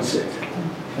where I would sit.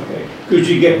 Okay, because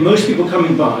you get most people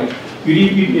coming by.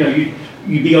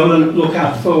 You'd be on the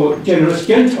lookout for generous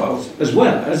Gentiles as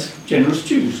well as generous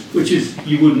Jews, which is,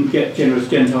 you wouldn't get generous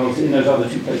Gentiles in those other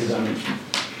two places I mentioned.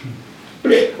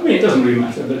 But it doesn't really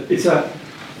matter, but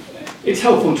it's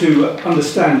helpful to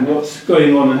understand what's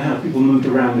going on and how people moved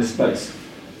around this space.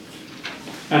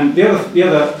 And the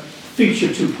other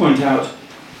feature to point out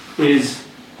is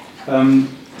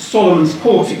Solomon's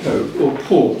portico, or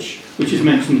porch, which is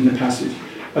mentioned in the passage.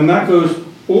 And that goes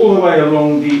all the way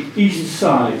along the east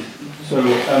side. So,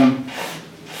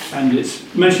 and it's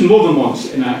mentioned more than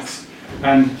once in Acts.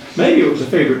 And maybe it was a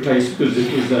favourite place because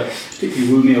it was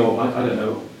particularly roomy, or I don't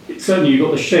know. Certainly you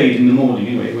got the shade in the morning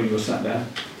anyway when you were sat there.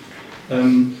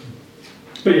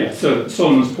 But yeah, so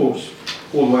Solomon's porch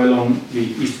all the way along the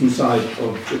eastern side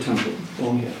of the temple.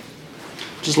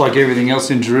 Just like everything else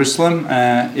in Jerusalem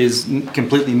is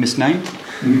completely misnamed.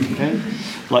 Okay?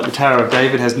 Like the Tower of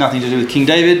David has nothing to do with King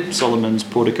David, Solomon's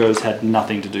porticos had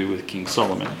nothing to do with King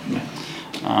Solomon.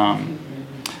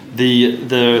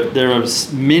 There are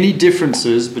many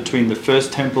differences between the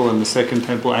first temple and the second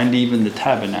temple, and even the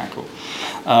tabernacle.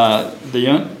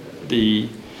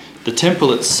 The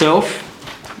temple itself,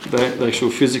 the actual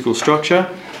physical structure,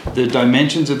 the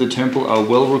dimensions of the temple are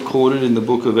well recorded in the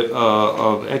book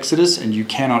of Exodus, and you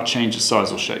cannot change the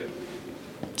size or shape.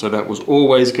 So that was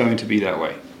always going to be that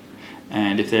way.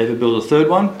 And if they ever build a third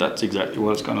one, that's exactly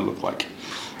what it's going to look like.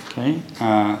 Okay,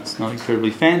 it's not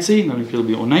incredibly fancy, not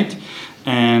incredibly ornate.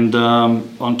 And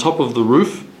on top of the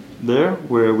roof there,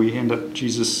 where we end up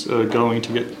Jesus going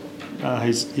to get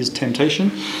his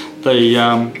temptation, they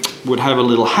would have a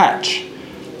little hatch,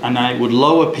 and they would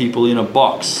lower people in a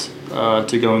box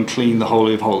to go and clean the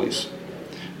Holy of Holies,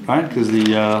 right? Because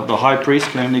the high priest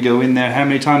can only go in there how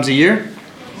many times a year?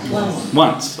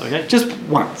 Once, okay? Just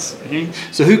once, okay?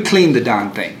 So who cleaned the darn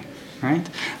thing, right?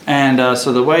 And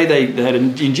so the way they had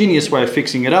an ingenious way of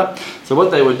fixing it up. So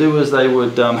what they would do is they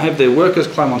would have their workers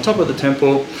climb on top of the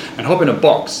temple and hop in a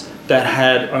box that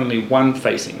had only one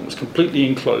facing. It was completely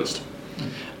enclosed.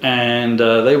 And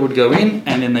they would go in,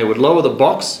 and then they would lower the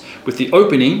box with the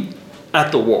opening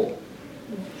at the wall.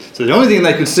 So the only thing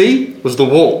they could see was the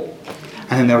wall.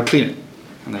 And then they would clean it.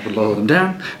 And they would lower them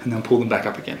down, and then pull them back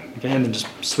up again. Okay, and then just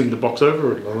swing the box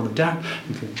over, or lower them down,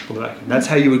 and pull it back. And that's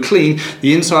how you would clean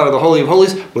the inside of the Holy of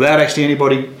Holies without actually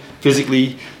anybody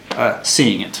physically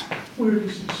seeing it. Where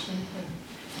is this?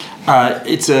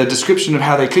 It's a description of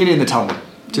how they clean it in the Talmud.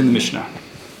 It's in the Mishnah.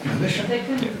 But they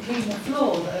couldn't clean the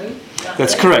floor, though.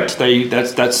 That's correct.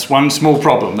 That's one small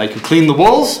problem. They could clean the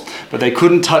walls, but they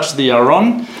couldn't touch the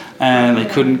Aron, and they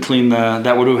couldn't clean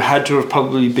that would have had to have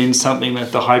probably been something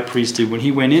that the high priest did when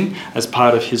he went in as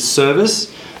part of his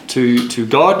service to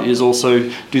God, is also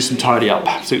do some tidy up,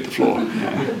 sweep the floor.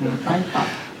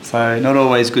 Yeah. So not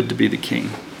always good to be the king.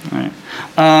 Right.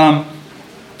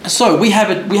 So we have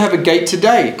a gate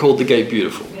today called the Gate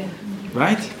Beautiful,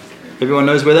 right? Everyone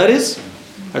knows where that is?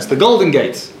 That's the Golden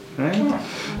Gate, right?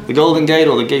 The Golden Gate,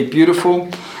 or the Gate Beautiful.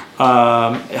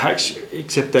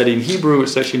 Except that in Hebrew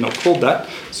it's actually not called that.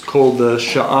 It's called the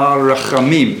Sha'ar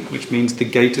Rachamim, which means the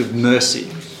Gate of Mercy.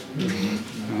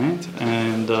 Right?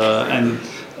 And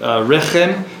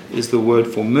Rechem is the word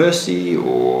for mercy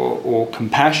or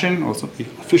compassion, or the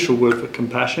official word for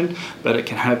compassion, but it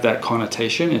can have that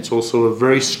connotation. It's also a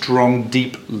very strong,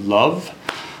 deep love.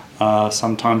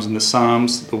 Sometimes in the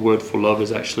Psalms, the word for love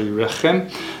is actually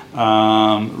Rechem.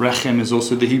 Rechem is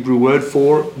also the Hebrew word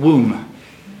for womb.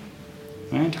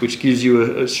 Right, which gives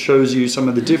you shows you some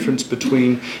of the difference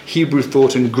between Hebrew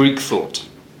thought and Greek thought.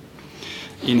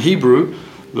 In Hebrew,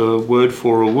 the word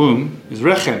for a womb is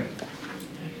rechem,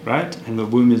 right? And the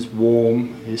womb is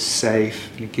warm, is safe,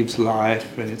 and it gives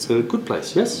life, and it's a good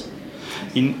place. Yes.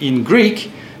 In Greek,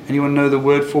 anyone know the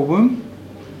word for womb?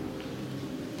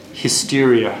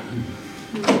 Hysteria.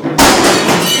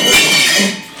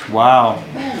 Wow.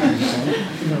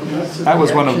 That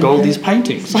was one of Goldie's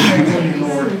paintings.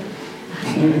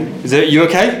 Is it you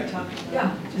okay?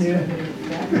 Yeah.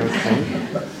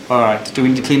 Okay. All right. Do we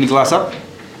need to clean the glass up?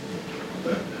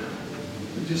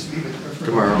 Just leave it for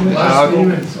tomorrow.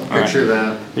 Picture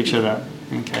that. Picture that.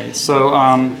 Okay. So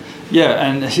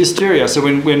and hysteria. So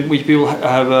when we people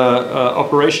have a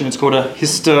operation, it's called a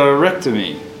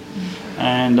hysterectomy.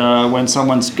 And when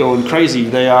someone's going crazy,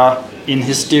 they are in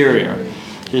hysteria,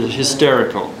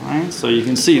 hysterical. Right. So you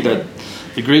can see that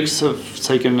the Greeks have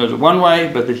taken it one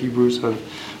way, but the Hebrews have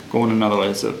gone another way.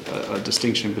 It's a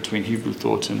distinction between Hebrew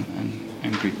thought and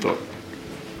Greek thought.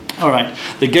 All right.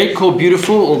 The gate called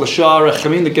Beautiful, or the Sha'ar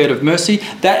Rechamim, the Gate of Mercy,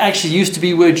 that actually used to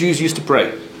be where Jews used to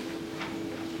pray.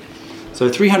 So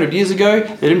 300 years ago,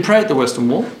 they didn't pray at the Western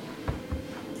Wall.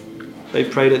 They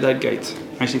prayed at that gate.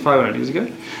 Actually, 500 years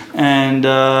ago. And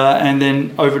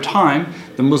then over time,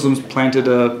 the Muslims planted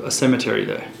a cemetery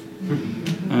there.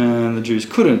 And the Jews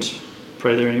couldn't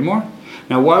pray there anymore.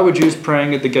 Now, why were Jews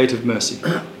praying at the Gate of Mercy?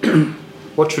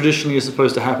 What traditionally is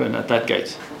supposed to happen at that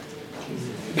gate?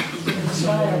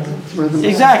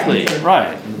 Exactly,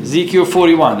 right. Ezekiel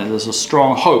 41, there's a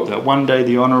strong hope that one day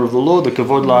the honor of the Lord, the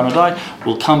Kavod La'anadai,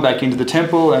 will come back into the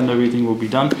temple and everything will be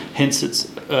done. Hence it's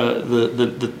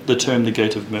the term the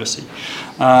Gate of Mercy.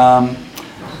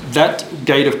 That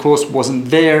gate, of course, wasn't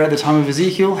there at the time of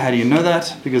Ezekiel. How do you know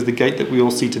that? Because the gate that we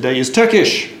all see today is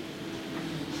Turkish.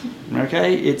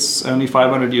 Okay, it's only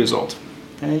 500 years old.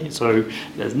 Okay, so it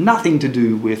has nothing to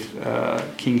do with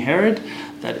King Herod.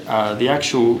 That the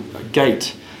actual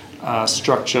gate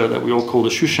structure that we all call the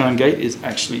Shushan gate is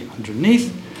actually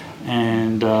underneath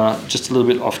and just a little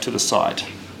bit off to the side.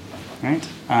 Right?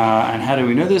 And how do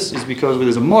we know this? Is because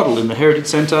there's a model in the Heritage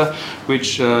Center which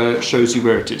shows you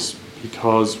where it is.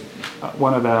 Because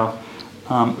one of our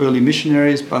early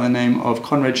missionaries by the name of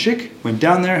Conrad Schick went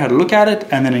down there, had a look at it,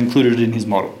 and then included it in his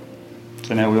model.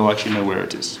 So now we all actually know where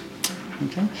it is.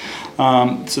 Okay?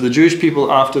 So the Jewish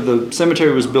people, after the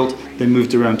cemetery was built, they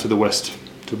moved around to the west,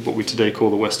 to what we today call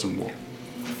the Western Wall.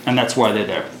 And that's why they're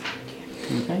there.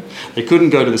 Okay? They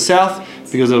couldn't go to the south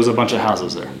because there was a bunch of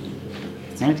houses there.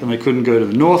 Right? And they couldn't go to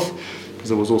the north because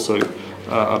there was also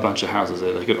a bunch of houses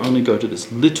there. They could only go to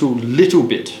this little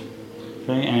bit.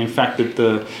 Okay? And in fact,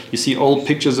 you see old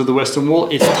pictures of the Western Wall,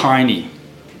 it's tiny.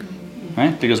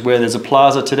 Right? Because where there's a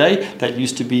plaza today, that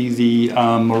used to be the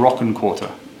Moroccan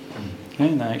Quarter. Okay?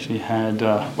 And they actually had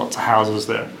lots of houses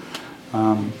there.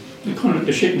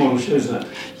 The shape model shows that.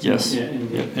 Yes. Yeah,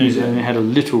 and it had a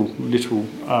little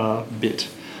bit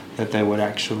that they would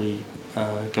actually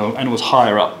go, and it was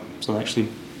higher up. So they actually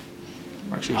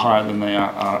higher than they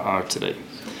are today.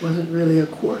 It wasn't really a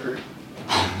quarter.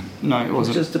 No, it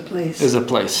wasn't. Just a place. It was a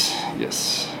place,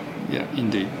 yes. Yeah,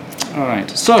 indeed. All right.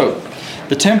 So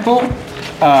the temple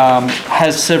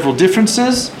has several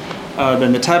differences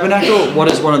than the tabernacle.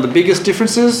 What is one of the biggest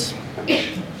differences?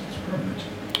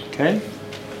 Okay.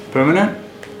 Permanent?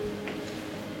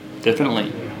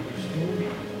 Definitely.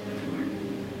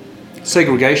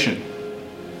 Segregation.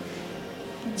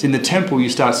 It's in the temple you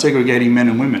start segregating men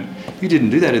and women. You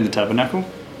didn't do that in the tabernacle.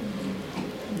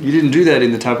 You didn't do that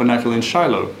in the tabernacle in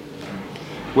Shiloh.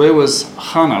 Where was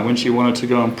Hannah when she wanted to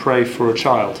go and pray for a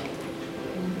child?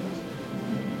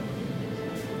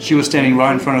 She was standing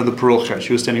right in front of the parocha.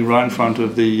 She was standing right in front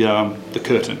of the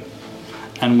curtain.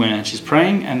 And when she's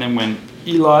praying, and then when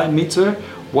Eli meets her,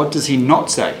 what does he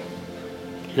not say?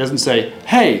 He doesn't say,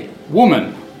 "Hey,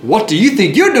 woman, what do you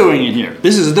think you're doing in here?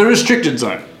 This is the restricted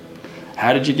zone.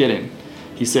 How did you get in?"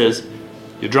 He says,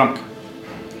 "You're drunk."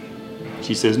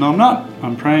 She says, "No, I'm not.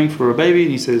 I'm praying for a baby."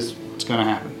 And he says, "It's going to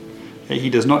happen." Okay? He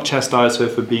does not chastise her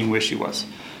for being where she was.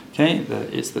 Okay?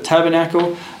 It's the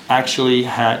tabernacle actually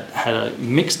had a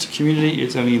mixed community.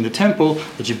 It's only in the temple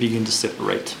that you begin to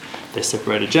separate. They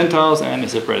separated Gentiles and they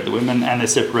separated the women and they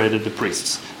separated the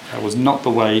priests. That was not the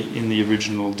way in the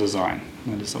original design.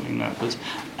 That is something that was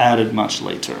added much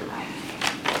later.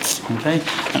 Okay?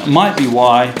 And it might be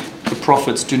why the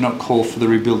prophets do not call for the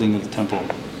rebuilding of the temple.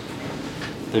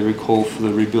 They call for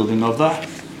the rebuilding of the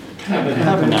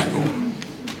tabernacle.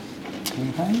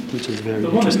 Okay? Which is very The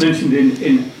one that's mentioned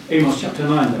in Amos chapter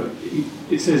 9, though,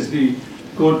 it says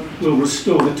God will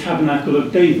restore the tabernacle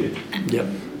of David. Yep.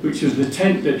 Which was the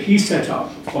tent that he set up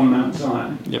on Mount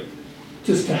Zion. Yep.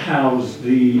 Just to house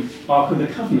the Ark of the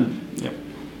Covenant. Yep.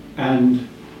 And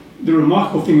the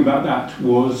remarkable thing about that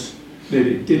was that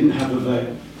it didn't have a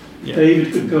veil. Yep.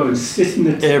 David could go and sit in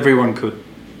the tent. Everyone could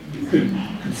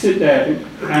sit there,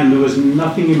 and there was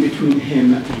nothing in between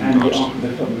him and the Ark of the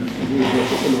Covenant. And he would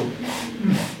worship the Lord.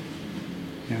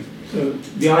 Yeah. So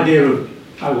the idea of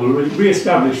I will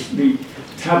re-establish the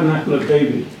tabernacle of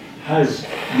David has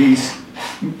these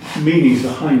meanings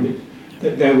behind it,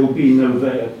 that there will be no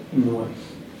veil in the way.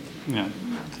 Yeah,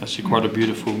 it's actually quite a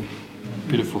beautiful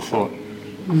thought.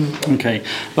 Okay,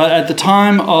 but at the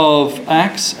time of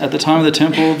Acts, at the time of the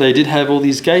temple, they did have all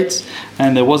these gates,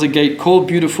 and there was a gate called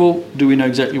Beautiful. Do we know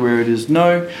exactly where it is?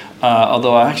 No,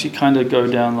 although I actually kind of go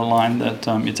down the line that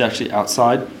it's actually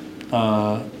outside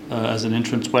as an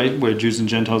entranceway where Jews and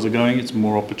Gentiles are going. It's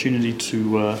more opportunity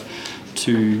to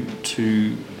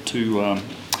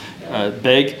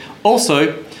beg.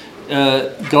 Also,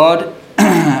 God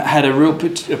had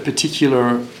a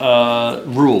particular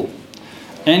rule.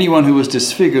 Anyone who was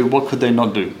disfigured, what could they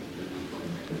not do?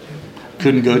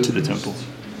 Couldn't go to the temple.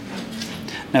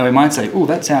 Now we might say, "Oh,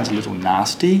 that sounds a little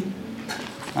nasty,"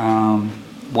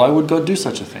 Why would God do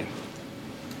such a thing?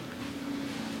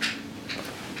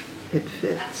 It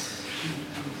fits.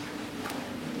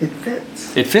 It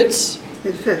fits. It fits?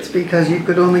 It fits because you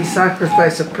could only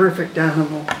sacrifice a perfect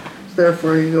animal.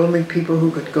 Therefore, the only people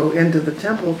who could go into the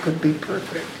temple could be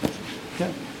perfect.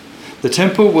 Yeah. The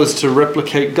temple was to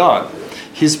replicate God.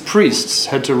 His priests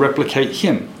had to replicate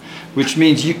him, which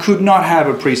means you could not have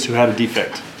a priest who had a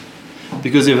defect.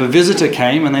 Because if a visitor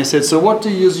came and they said, so what's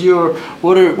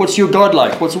your God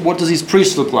like? What does his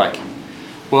priest look like?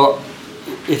 Well,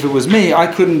 if it was me, I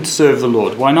couldn't serve the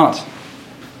Lord. Why not?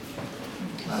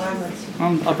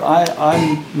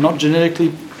 I'm not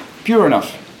genetically pure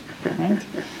enough. Right?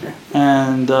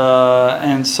 And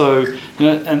so,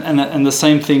 and the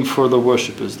same thing for the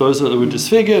worshippers. Those that were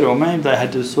disfigured or maimed, they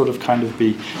had to sort of kind of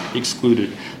be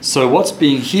excluded. So what's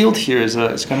being healed here is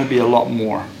it's going to be a lot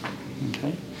more.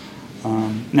 Okay.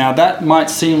 Now that might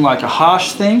seem like a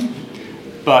harsh thing,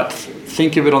 but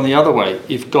think of it on the other way.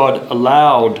 If God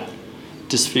allowed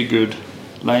disfigured,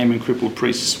 lame and crippled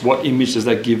priests, what image does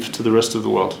that give to the rest of the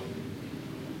world?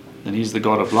 Then he's the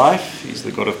God of life, he's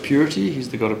the God of purity, he's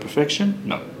the God of perfection?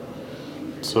 No.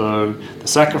 So the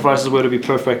sacrifices were to be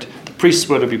perfect, the priests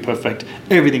were to be perfect,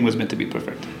 everything was meant to be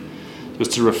perfect. It was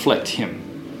to reflect him.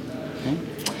 Okay?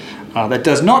 That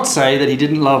does not say that he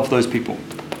didn't love those people.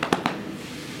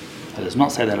 That does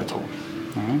not say that at all.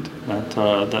 All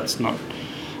right? That's not.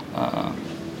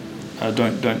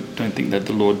 Don't think that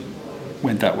the Lord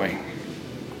went that way.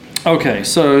 Okay,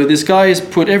 so this guy is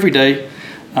put every day,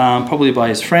 probably by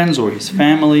his friends or his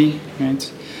family,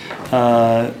 right?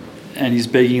 And he's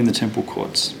begging in the temple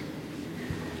courts.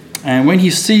 And when he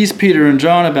sees Peter and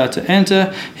John about to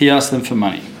enter, he asks them for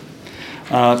money.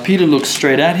 Peter looks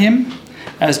straight at him,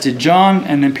 as did John,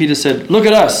 and then Peter said, "Look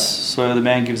at us." So the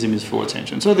man gives him his full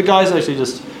attention. So the guy's actually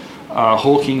just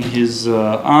hawking his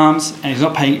arms, and he's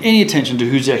not paying any attention to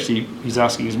who's he's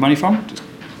asking his money from, just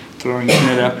throwing his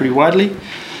net out pretty widely.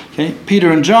 Okay,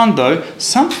 Peter and John, though,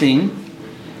 something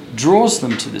draws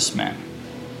them to this man.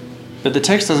 But the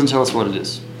text doesn't tell us what it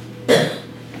is.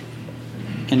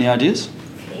 Any ideas?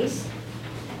 Faith.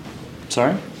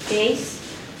 Sorry?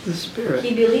 Faith. The Spirit.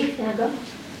 He believed in God.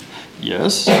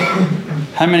 Yes.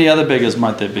 How many other beggars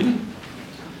might there be?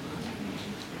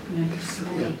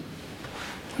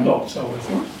 Lots, I would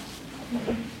think.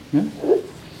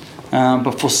 Yeah.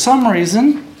 But for some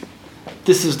reason,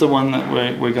 this is the one that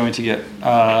we're going to get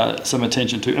some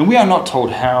attention to. And we are not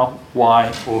told how,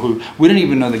 why, or who. We don't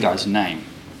even know the guy's name.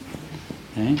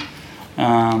 Okay?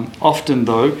 Often,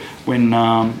 though,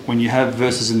 when you have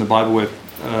verses in the Bible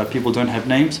where people don't have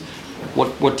names,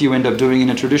 what do you end up doing in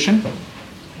a tradition?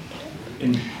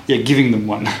 Giving them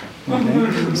one.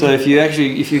 Okay? So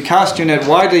if you cast your net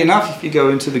widely enough, if you go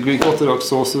into the Greek Orthodox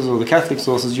sources or the Catholic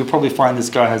sources, you'll probably find this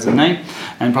guy has a name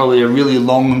and probably a really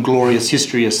long and glorious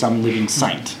history as some living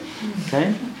saint.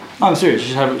 Okay? I'm serious.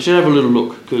 You should have a little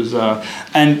look, because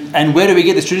and where do we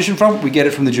get this tradition from? We get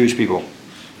it from the Jewish people.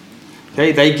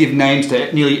 Okay, they give names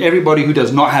to nearly everybody who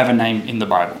does not have a name in the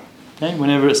Bible. Okay,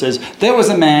 whenever it says there was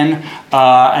a man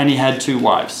and he had 2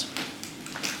 wives,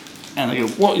 and they go,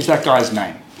 "What is that guy's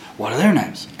name? What are their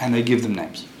names?" And they give them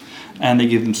names, and they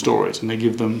give them stories, and they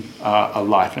give them a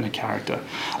life and a character.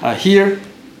 Here,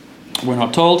 we're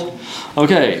not told.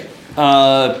 Okay,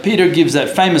 Peter gives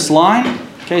that famous line.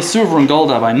 Okay, "Silver and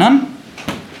gold have I none.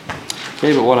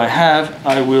 Okay, but what I have,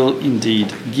 I will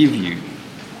indeed give you."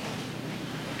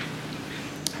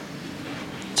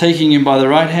 Taking him by the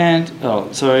right hand,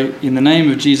 in the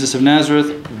name of Jesus of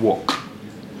Nazareth, walk.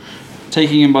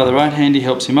 Taking him by the right hand, he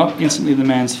helps him up. Instantly the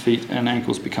man's feet and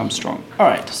ankles become strong. All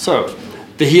right, so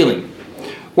the healing.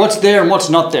 What's there and what's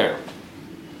not there?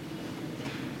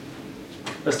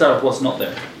 Let's start with what's not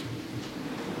there.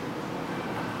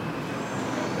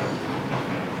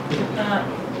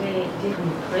 They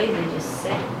didn't pray, they just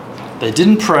said. They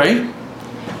didn't pray.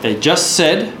 They just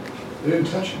said. They didn't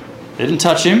touch him. They didn't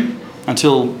touch him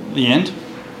until the end.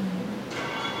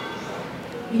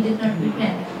 He did not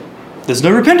repent. There's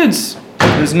no repentance.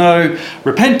 There's no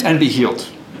repent and be healed.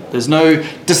 There's no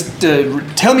just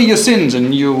tell me your sins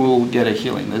and you will get a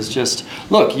healing. There's just,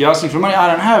 look, you're asking for money, I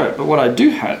don't have it, but what I do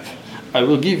have, I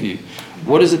will give you.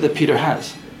 What is it that Peter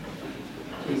has?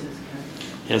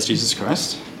 He has Jesus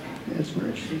Christ.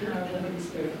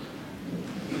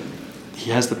 He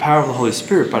has the power of the Holy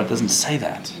Spirit, but it doesn't say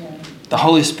that. The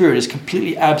Holy Spirit is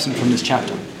completely absent from this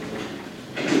chapter.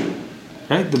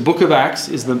 Okay? The book of Acts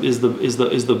is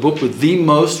the book with the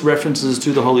most references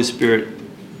to the Holy Spirit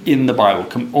in the Bible,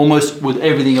 almost with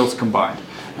everything else combined.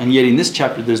 And yet in this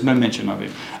chapter there's no mention of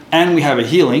him. And we have a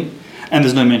healing, and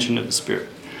there's no mention of the Spirit.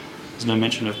 There's no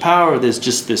mention of power. There's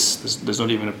just this. There's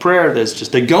not even a prayer. There's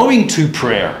just they're going to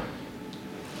prayer.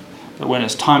 But when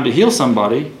it's time to heal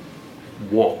somebody,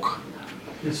 walk.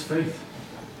 It's faith.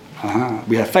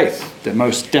 We have faith. That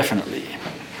most definitely.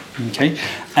 Okay.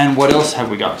 And what else have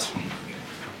we got?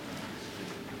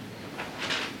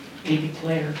 They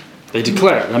declare. They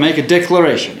declare. They make a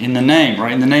declaration in the name,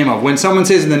 right? In the name of. When someone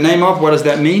says in the name of, what does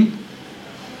that mean?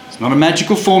 It's not a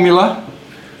magical formula.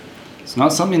 It's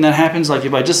not something that happens like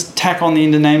if I just tack on the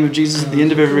in the name of Jesus at the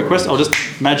end of every request, I'll just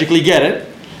magically get it.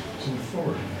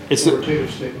 It's an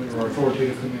authoritative statement or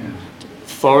authoritative command.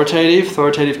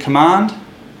 Authoritative command.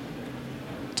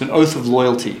 It's an oath of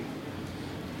loyalty.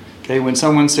 Okay, when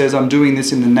someone says, I'm doing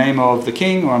this in the name of the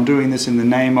king, or I'm doing this in the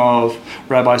name of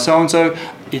Rabbi so-and-so,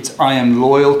 it's I am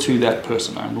loyal to that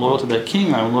person. I'm loyal to that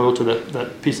king. I'm loyal to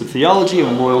that piece of theology.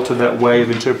 I'm loyal to that way of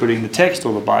interpreting the text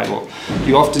or the Bible.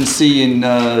 You often see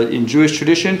in Jewish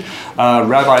tradition,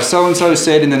 Rabbi so-and-so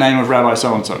said in the name of Rabbi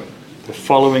so-and-so. They're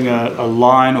following a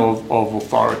line of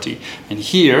authority. And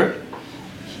here,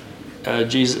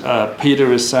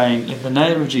 Peter is saying, in the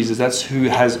name of Jesus, that's who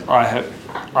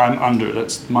I'm under.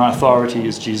 That's my authority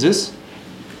is Jesus.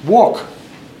 Walk.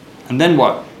 And then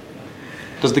what?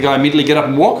 Does the guy immediately get up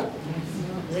and walk?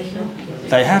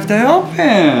 They have to help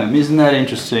him. Isn't that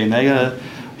interesting?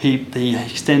 He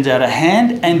extends out a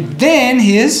hand, and then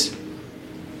his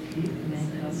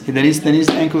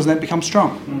ankles then become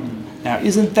strong. Now,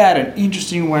 isn't that an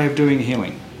interesting way of doing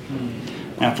healing?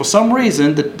 Now, for some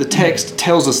reason, the text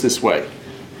tells us this way.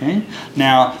 Okay?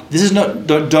 Now, this is not.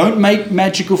 Don't make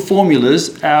magical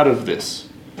formulas out of this.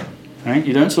 Right?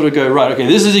 You don't sort of go, right, okay,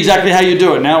 this is exactly how you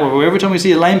do it. Now, every time we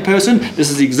see a lame person,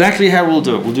 this is exactly how we'll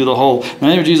do it. We'll do the whole in the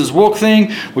name of Jesus walk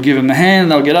thing. We'll give them the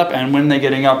hand, they'll get up, and when they're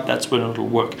getting up, that's when it'll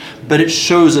work. But it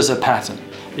shows us a pattern.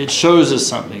 It shows us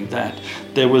something that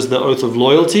there was the oath of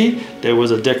loyalty, there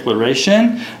was a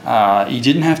declaration, you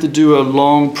didn't have to do a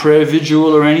long prayer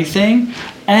vigil or anything,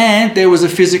 and there was a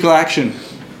physical action.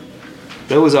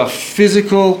 There was a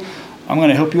physical, I'm going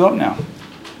to help you up now.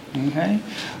 Okay?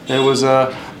 There was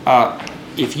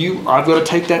I've got to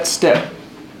take that step,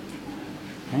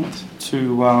 right?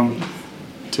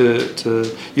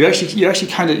 You actually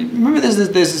kind of remember there's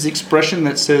this expression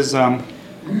that says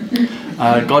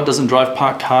God doesn't drive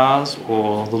parked cars,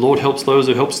 or the Lord helps those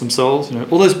who helps themselves. You know,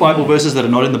 all those Bible verses that are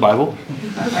not in the Bible.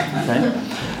 Okay?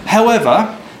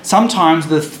 However, sometimes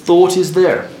the thought is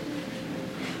there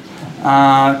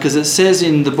because it says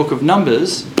in the book of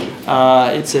Numbers.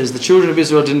 It says the children of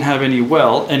Israel didn't have any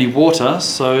water,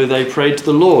 so they prayed to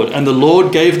the Lord, and the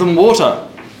Lord gave them water.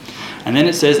 And then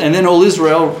it says, and then all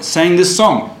Israel sang this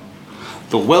song,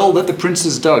 the well that the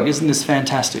princes dug. Isn't this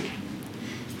fantastic?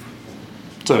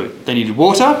 So they needed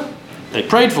water, they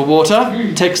prayed for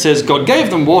water, text says God gave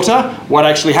them water. What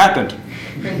actually happened?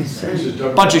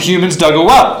 A bunch of humans dug a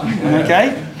well.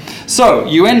 Okay? So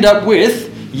you end up with,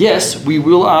 yes, we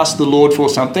will ask the Lord for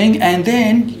something, and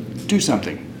then do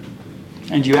something.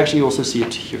 And you actually also see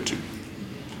it here too.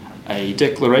 A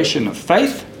declaration of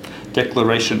faith,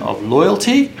 declaration of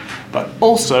loyalty, but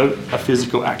also a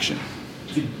physical action.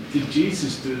 Did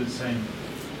Jesus do the same?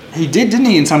 He did, didn't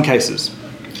he, in some cases?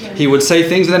 He would say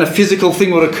things and then a physical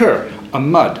thing would occur. A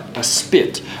mud, a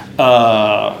spit,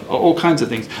 all kinds of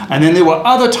things. And then there were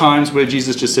other times where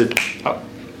Jesus just said, oh.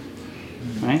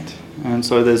 Right? And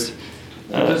so there's...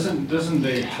 doesn't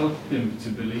they help him to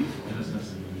believe?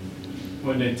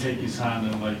 When they take his hand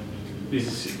and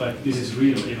this is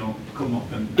real, come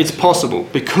up and... It's possible.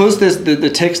 Because the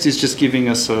text is just giving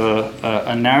us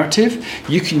a narrative,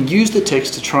 you can use the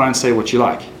text to try and say what you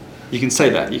like. You can say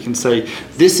that. You can say,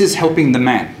 this is helping the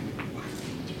man.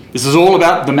 This is all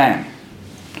about the man.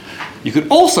 You could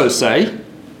also say,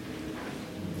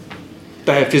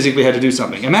 they have physically had to do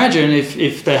something. Imagine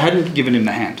if they hadn't given him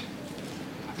the hand.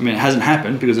 I mean, it hasn't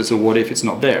happened because it's a what if, it's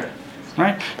not there.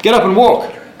 Right? Get up and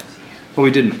walk. Oh, we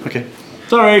didn't. Okay.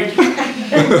 Sorry.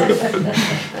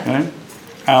 Okay.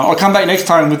 I'll come back next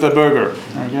time with a burger.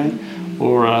 Okay?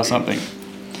 Or something.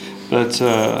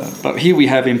 But here we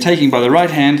have him taking by the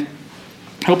right hand,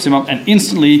 helps him up, and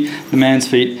instantly the man's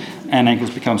feet and ankles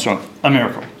become strong. A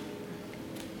miracle.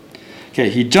 Okay,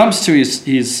 he jumps to his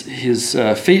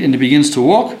feet and he begins to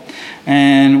walk.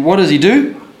 And what does he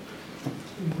do?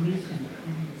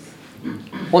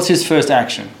 What's his first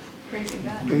action?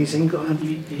 Praising God.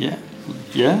 Yeah.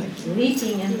 Yeah?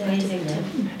 Meeting and praising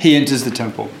Him. He enters the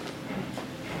temple.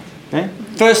 Okay?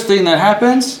 First thing that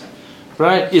happens,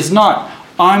 right, is not,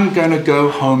 I'm going to go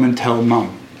home and tell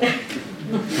mum.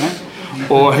 Right?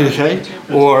 Or,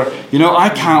 I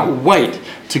can't wait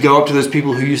to go up to those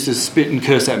people who used to spit and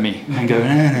curse at me and go,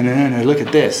 no, look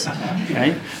at this.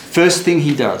 Okay? First thing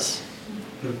he does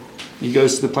He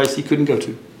goes to the place he couldn't go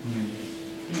to.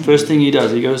 First thing he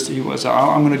does, he says,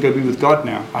 I'm going to go be with God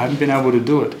now. I haven't been able to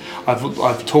do it.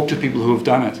 I've talked to people who have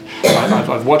done it.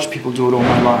 I've watched people do it all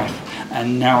my life.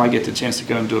 And now I get the chance to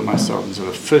go and do it myself. And so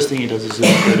the first thing he does is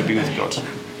go to be with God.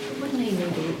 Wouldn't he need a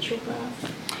ritual bath?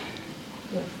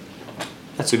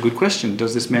 That's a good question.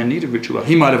 Does this man need a ritual bath?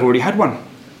 He might have already had one.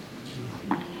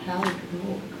 How would he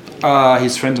walk?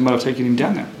 His friends might have taken him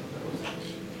down there.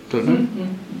 Don't know.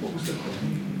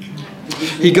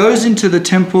 He goes into the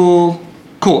temple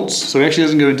courts, so he actually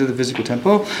doesn't go into the physical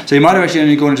temple. So he might have actually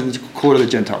only gone into the court of the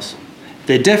Gentiles.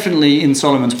 They're definitely in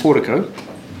Solomon's portico,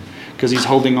 because he's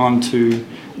holding on to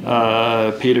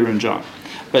Peter and John.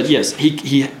 But yes,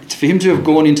 he for him to have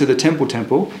gone into the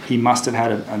temple, he must have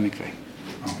had a mikveh.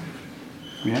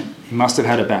 Yeah, he must have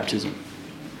had a baptism.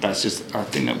 That's just a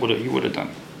thing that he would have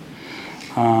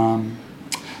done.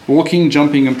 Walking,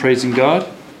 jumping, and praising God.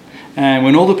 And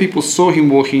when all the people saw him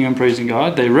walking and praising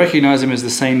God, they recognized him as the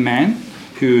same man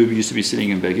who used to be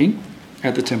sitting and begging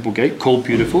at the temple gate, called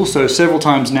Beautiful. So several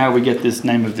times now we get this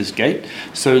name of this gate.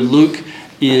 So Luke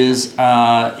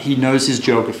he knows his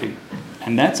geography.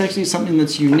 And that's actually something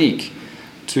that's unique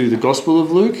to the Gospel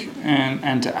of Luke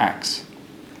and to Acts.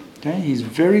 Okay? He's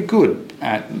very good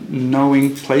at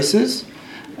knowing places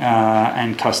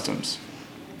and customs.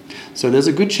 So there's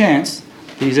a good chance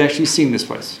that he's actually seen this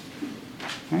place.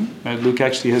 Okay? Luke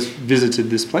actually has visited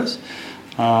this place.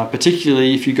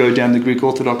 Particularly if you go down the Greek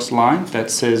Orthodox line,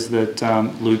 that says that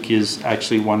Luke is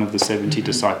actually one of the 70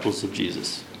 disciples of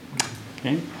Jesus.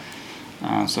 Okay?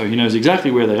 So he knows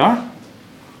exactly where they are.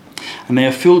 And they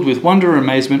are filled with wonder and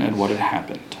amazement at what had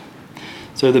happened.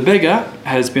 So the beggar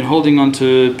has been holding on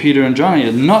to Peter and John. He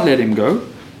had not let him go.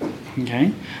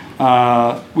 Okay?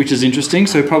 Which is interesting.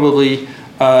 So probably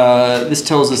this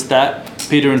tells us that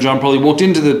Peter and John probably walked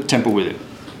into the temple with him.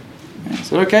 He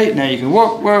said, okay, now you can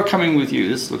walk. We're coming with you.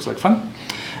 This looks like fun.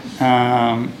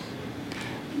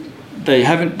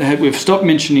 We've stopped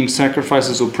mentioning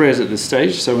sacrifices or prayers at this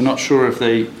stage, so we're not sure if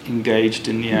they engaged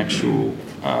in the actual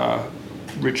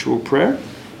ritual prayer.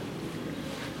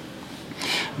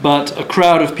 But a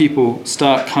crowd of people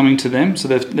start coming to them, so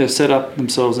they've set up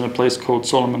themselves in a place called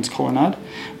Solomon's Colonnade,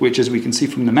 which, as we can see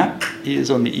from the map, is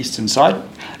on the eastern side.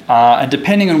 And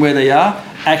depending on where they are,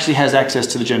 actually has access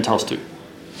to the Gentiles too.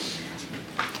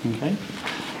 Okay,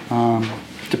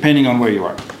 depending on where you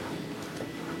are.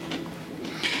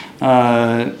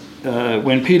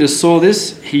 When Peter saw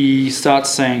this, he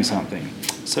starts saying something.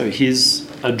 So his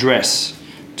address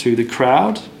to the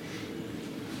crowd: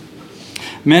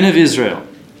 Men of Israel,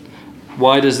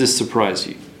 why does this surprise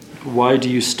you? Why do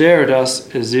you stare at us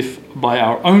as if by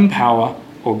our own power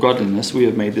or godliness we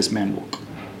have made this man walk?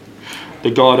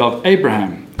 The God of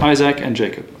Abraham, Isaac, and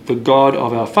Jacob, the God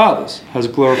of our fathers, has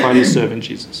glorified his servant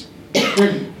Jesus.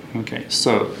 Okay,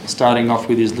 so starting off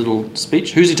with his little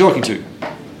speech. Who's he talking to?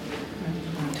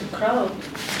 The crowd.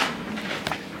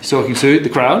 He's talking to the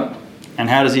crowd. And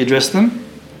how does he address them?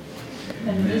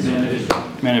 Men of Israel.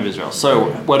 Men of Israel.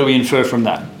 So what do we infer from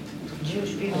that?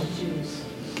 Jewish people. Jews.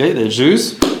 Okay, they're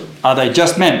Jews. Are they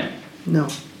just men? No.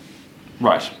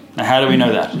 Right. Now how do we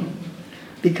know that?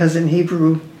 Because in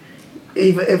Hebrew,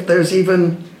 even if there's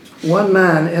even one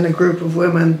man in a group of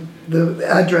women, the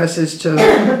address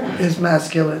is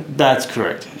masculine. That's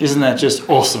correct. Isn't that just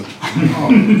awesome?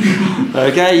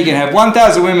 Okay, you can have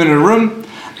 1,000 women in a room,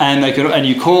 and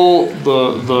you call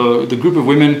the group of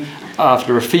women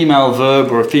after a female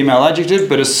verb or a female adjective,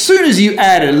 but as soon as you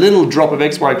add a little drop of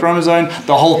XY chromosome,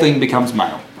 the whole thing becomes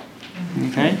male.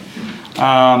 Okay,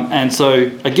 and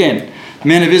so again,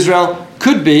 men of Israel.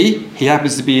 Could be, he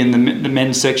happens to be in the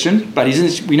men's section, but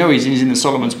we know he's in the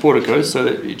Solomon's portico, so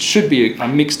that it should be a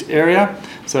mixed area.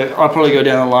 So I'll probably go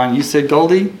down the line. You said,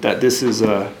 Goldie, that this is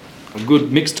a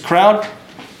good mixed crowd,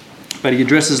 but he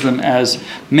addresses them as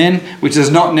men, which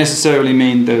does not necessarily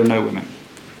mean there are no women.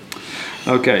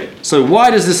 Okay, so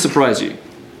why does this surprise you?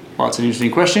 Well, it's an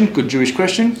interesting question, good Jewish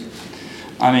question.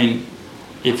 I mean,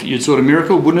 if you'd sought a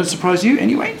miracle, wouldn't it surprise you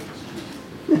anyway?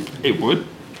 It would.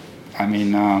 I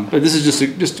mean, but this is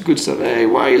just good stuff. Hey,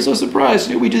 why are you so surprised?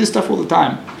 We do this stuff all the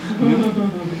time.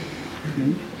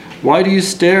 Why do you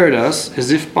stare at us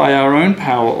as if by our own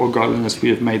power or godliness we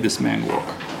have made this man walk?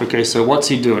 Okay, so what's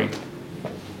he doing?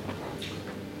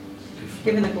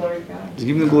 Giving the glory to God. He's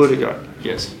giving the glory to God,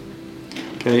 yes.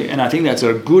 Okay, and I think that's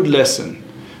a good lesson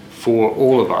for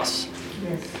all of us.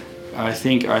 Yes. I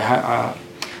think I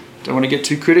don't want to get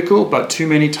too critical, but too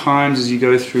many times as you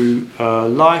go through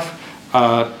life,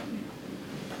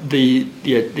 the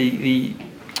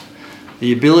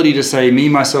ability to say me,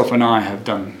 myself, and I have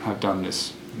done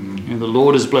this. You know, the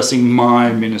Lord is blessing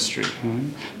my ministry.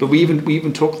 But we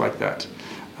even talk like that.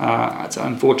 It's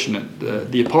unfortunate.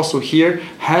 The apostle here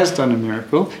has done a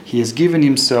miracle. He has given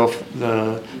himself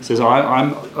says,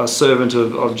 I'm a servant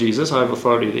of Jesus. I have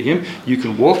authority to him. You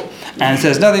can walk. And it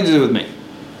has nothing to do with me.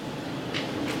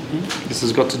 This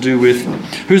has got to do with...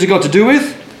 Who's it got to do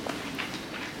with?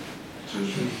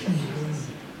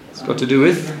 It's got to do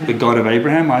with the God of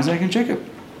Abraham, Isaac, and Jacob.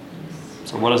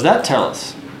 So what does that tell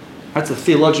us? That's a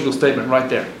theological statement right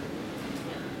there.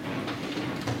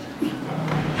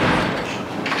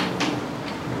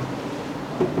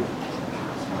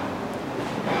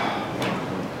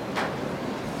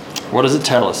 What does it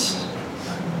tell us?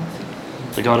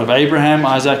 The God of Abraham,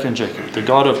 Isaac, and Jacob. The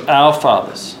God of our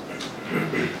fathers.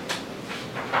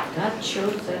 God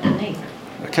chose that name.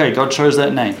 Okay, God chose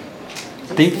that name.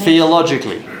 Think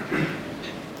theologically.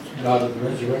 God of the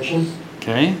resurrection.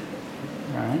 Okay.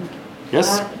 All right.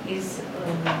 Yes? God is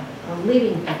a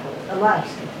living God,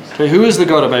 alive. Okay, who is the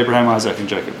God of Abraham, Isaac, and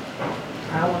Jacob?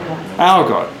 Our God. Our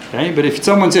God. Okay, but if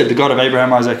someone said the God of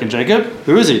Abraham, Isaac, and Jacob,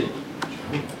 who is he?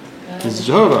 He's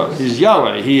Jehovah. He's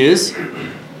Yahweh. He is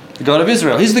the God of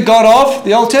Israel. He's the God of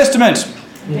the Old Testament.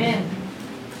 Amen.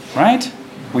 Right?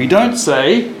 We don't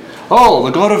say, oh,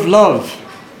 the God of love.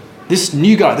 This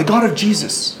new guy, the God of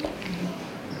Jesus.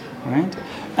 Right?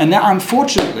 And that,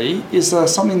 unfortunately, is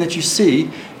something that you see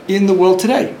in the world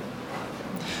today.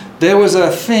 There was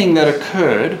a thing that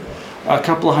occurred a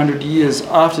couple of hundred years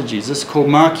after Jesus called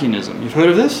Marcionism. You've heard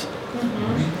of this?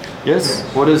 Mm-hmm. Yes?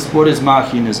 What is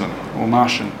Marcionism or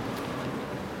Martian?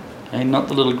 Okay, not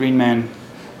the little green man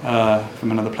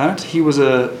from another planet. He was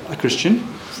a Christian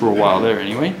for a while there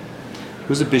anyway. He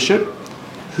was a bishop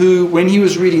who, when he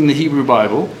was reading the Hebrew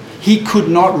Bible, he could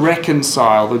not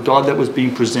reconcile the God that was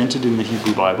being presented in the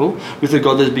Hebrew Bible with the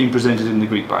God that's being presented in the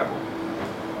Greek Bible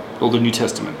or the New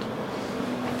Testament.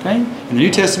 Okay? In the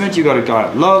New Testament, you've got a guy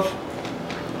of love.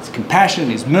 He's compassionate.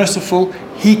 He's merciful.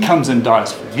 He comes and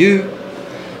dies for you.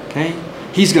 Okay?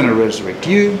 He's going to resurrect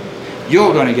you.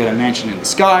 You're going to get a mansion in the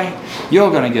sky.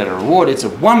 You're going to get a reward. It's a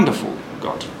wonderful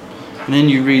God. And then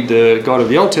you read the God of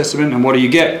the Old Testament, and what do you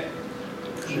get?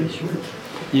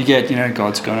 You get,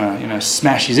 God's going to,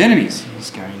 smash his enemies. He's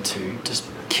going to just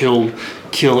kill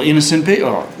innocent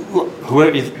people.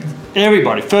 Whoever,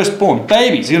 everybody, firstborn,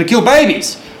 babies. He's going to kill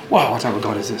babies. Wow, what type of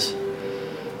God is this?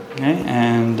 Okay,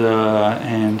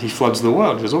 and he floods the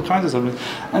world. There's all kinds of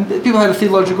stuff. And people had a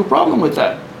theological problem with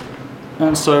that.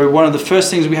 And so one of the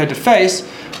first things we had to face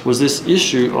was this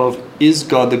issue of, is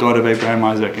God the God of Abraham,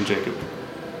 Isaac, and Jacob?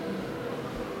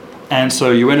 And so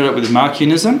you ended up with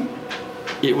Marcionism.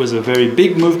 It was a very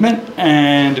big movement,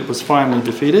 and it was finally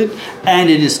defeated, and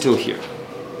it is still here.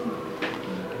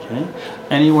 Okay.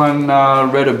 Anyone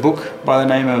read a book by the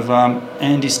name of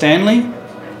Andy Stanley?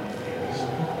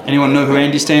 Anyone know who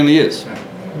Andy Stanley is?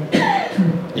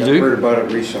 You do? I've heard about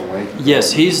it recently.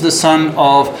 Yes, he's the son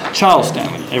of Charles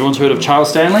Stanley. Everyone's heard of Charles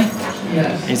Stanley?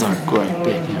 Yes. He's a great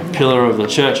big pillar of the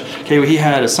church. Okay, well, he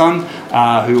had a son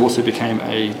who also became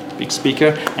a big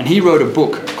speaker, and he wrote a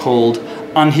book called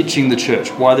Unhitching the Church,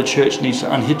 why the church needs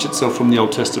to unhitch itself from the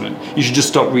Old Testament. You should just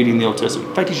stop reading the Old Testament.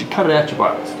 In fact, you should cut it out your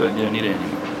Bibles. You don't need it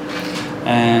anymore.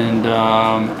 And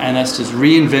that's just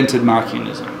reinvented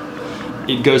Marcionism.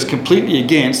 It goes completely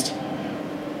against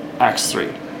Acts 3.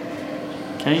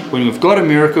 Okay? When we've got a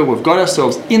miracle, we've got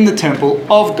ourselves in the temple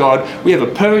of God, we have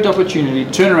a perfect opportunity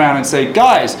to turn around and say,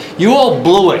 guys, you all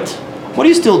blew it. What are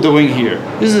you still doing here?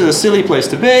 This is a silly place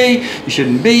to be. You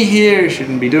shouldn't be here. You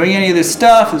shouldn't be doing any of this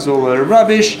stuff. It's all a load of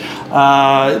rubbish.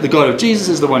 The God of Jesus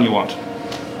is the one you want.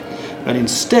 But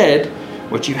instead,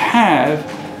 what you have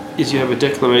is you have a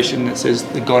declaration that says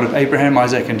the God of Abraham,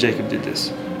 Isaac, and Jacob did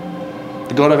this.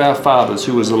 The God of our fathers,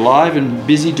 who was alive and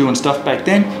busy doing stuff back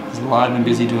then, is alive and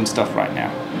busy doing stuff right now.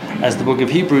 As the book of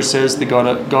Hebrews says, the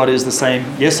God is the same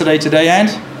yesterday, today, and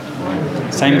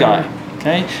same guy.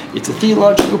 Okay? It's a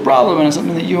theological problem, and it's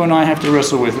something that you and I have to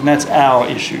wrestle with, and that's our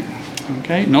issue.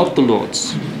 Okay? Not the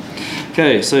Lord's.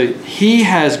 Okay, so he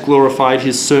has glorified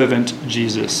his servant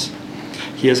Jesus.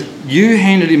 You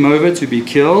handed him over to be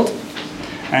killed,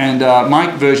 and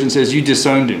Mike version says you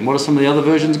disowned him. What are some of the other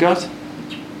versions got?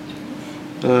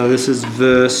 This is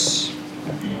verse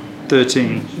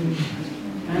 13.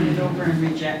 Handed over and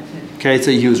rejected. Okay,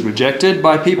 so he was rejected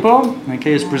by people.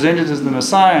 Okay, he's presented as the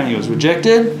Messiah, and he was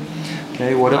rejected.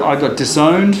 Okay, what I got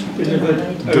disowned.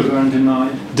 Over and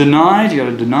denied. Denied, you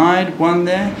got a denied one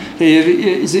there. Okay,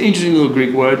 it's an interesting little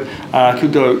Greek word.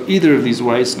 Could go either of these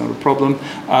ways, not a problem.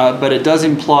 But it does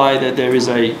imply that there is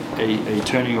a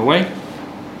turning away.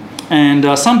 And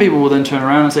some people will then turn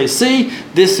around and say, see,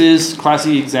 this is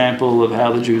classic example of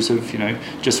how the Jews have,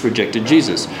 just rejected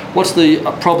Jesus. What's the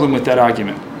problem with that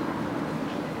argument?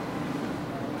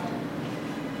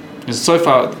 Because so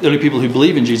far, the only people who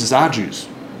believe in Jesus are Jews.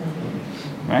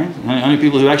 Right? The only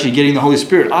people who are actually getting the Holy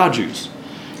Spirit are Jews.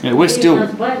 We're still...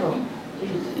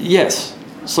 Yes.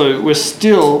 So we're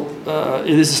still...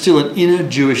 this is still an inner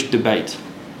Jewish debate.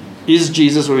 Is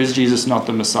Jesus or is Jesus not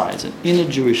the Messiah? It's an inner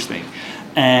Jewish thing.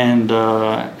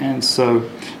 And so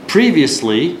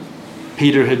previously,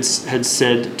 Peter had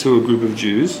said to a group of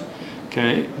Jews,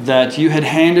 okay, that you had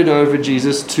handed over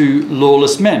Jesus to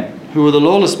lawless men. Who were the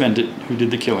lawless men who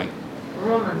did the killing?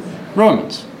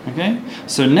 Romans. Okay.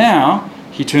 So now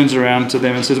he turns around to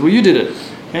them and says, well, you did it.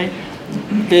 Okay.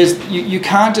 You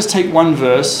can't just take one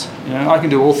verse. I can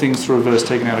do all things through a verse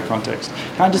taken out of context.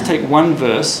 You can't just take one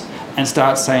verse and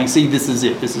start saying, see, this is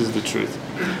it. This is the truth.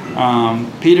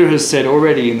 Peter has said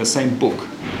already in the same book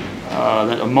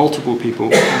that multiple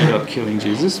people ended up killing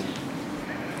Jesus.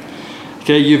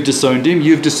 Okay, you've disowned him.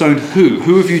 You've disowned who?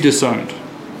 Who have you disowned?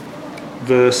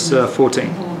 Verse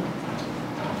 14.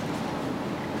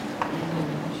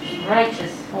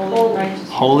 Righteous. Holy, righteous.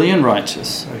 Holy and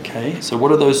righteous. Okay, so what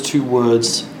do those two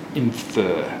words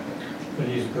infer? That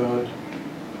he's God.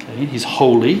 Okay, he's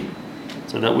holy.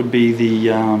 So that would be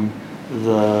the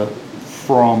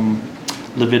from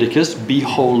Leviticus, be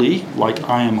holy like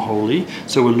I am holy.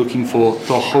 So we're looking for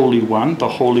the Holy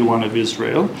One of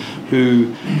Israel,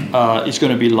 who is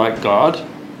going to be like God.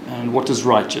 And what does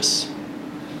righteous?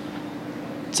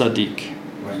 Tzaddik.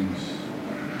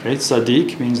 Okay,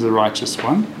 tzaddik means the righteous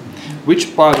one.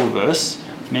 Which Bible verse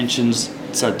mentions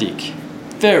tzaddik?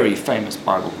 Very famous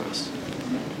Bible verse.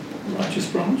 Righteous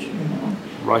branch.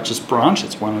 Righteous branch,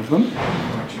 it's one of them.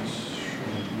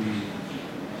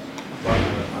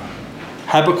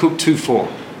 Habakkuk 2:4.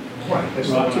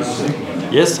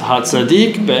 Yes,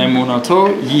 HaTzadik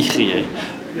be'emunato yichyeh.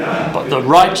 But the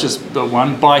righteous, the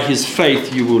one, by his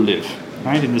faith you will live.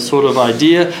 Right? In this sort of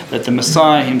idea that the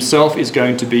Messiah himself is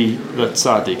going to be the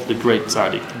tzaddik, the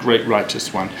great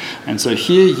righteous one. And so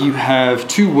here you have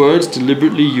two words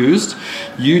deliberately used.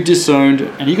 You disowned,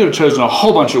 and he could have chosen a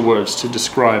whole bunch of words to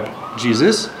describe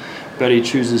Jesus, but he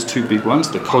chooses two big ones.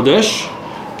 The Kodesh,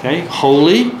 okay,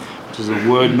 holy, which is a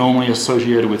word normally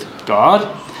associated with God,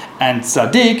 and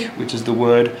tzaddik, which is the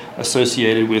word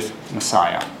associated with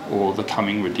Messiah, or the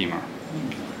coming Redeemer.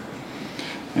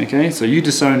 Okay, so you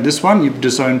disowned this one. You've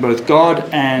disowned both God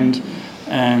and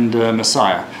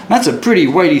Messiah. That's a pretty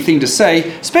weighty thing to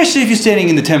say, especially if you're standing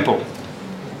in the temple.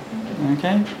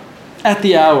 Okay, at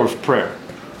the hour of prayer,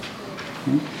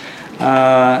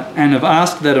 and have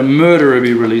asked that a murderer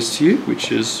be released to you,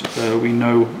 which is we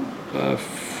know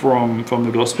from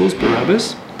the Gospels,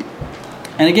 Barabbas.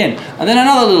 And again, and then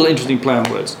another little interesting play on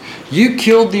words. You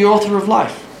killed the author of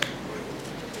life.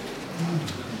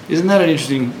 Isn't that an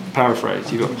interesting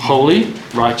paraphrase? You've got holy,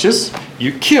 righteous.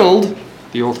 You killed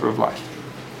the author of life.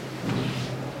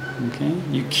 Okay?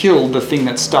 You killed the thing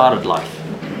that started life.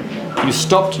 You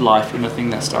stopped life in the thing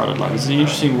that started life. It's an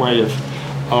interesting way of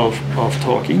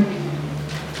talking.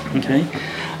 Okay?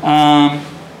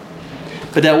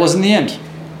 But that wasn't the end.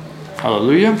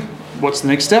 Hallelujah. What's the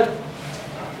next step?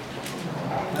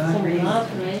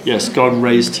 Yes, God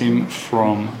raised him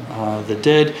from the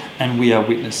dead, and we are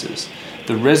witnesses.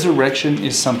 The resurrection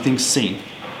is something seen.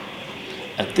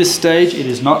 At this stage, it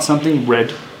is not something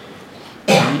read.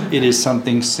 It is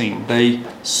something seen. They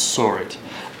saw it.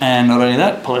 And not only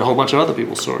that, probably a whole bunch of other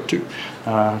people saw it too.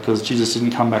 Because Jesus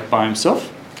didn't come back by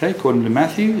himself. Okay, according to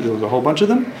Matthew, there was a whole bunch of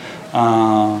them.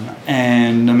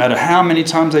 And no matter how many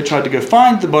times they tried to go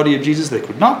find the body of Jesus, they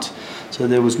could not. So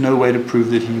there was no way to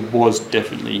prove that he was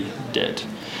definitely dead.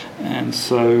 And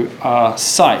so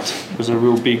sight was a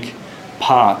real big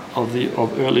part of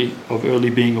early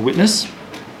being a witness.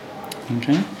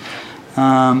 Okay.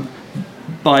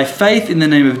 By faith in the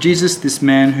name of Jesus, this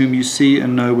man whom you see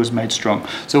and know was made strong.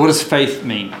 So what does faith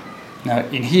mean? Now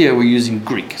in here we're using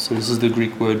Greek. So this is the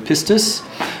Greek word pistis.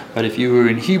 But if you were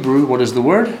in Hebrew, what is the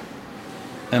word?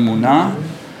 Emunah.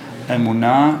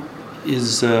 Emunah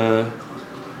is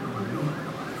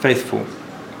faithful.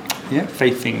 Yeah,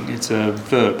 faithing. It's a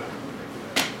verb.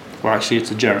 Well, actually it's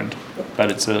a gerund,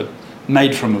 but it's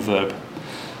made from a verb.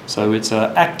 So it's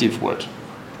an active word.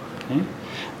 Okay?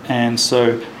 And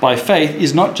so by faith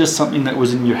is not just something that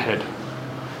was in your head.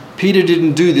 Peter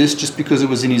didn't do this just because it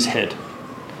was in his head.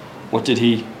 What did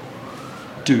he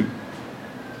do?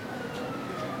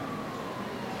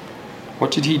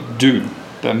 What did he do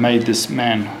that made this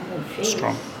man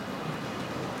strong?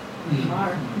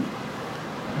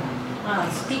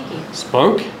 Speaking.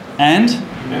 Spoke and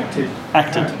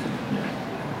acted.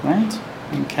 right?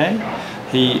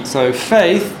 Okay. So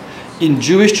faith in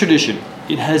Jewish tradition,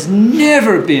 it has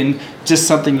never been just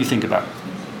something you think about.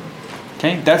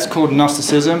 Okay, that's called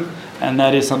Gnosticism, and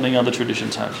that is something other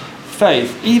traditions have.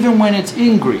 Faith, even when it's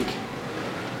in Greek,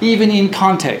 even in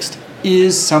context,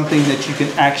 is something that you can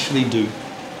actually do.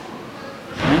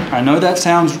 Okay? I know that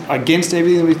sounds against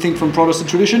everything we think from Protestant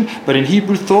tradition, but in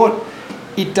Hebrew thought,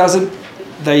 it doesn't.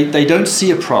 They don't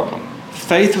see a problem.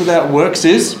 Faith without works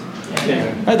is.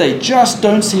 They just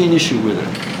don't see an issue with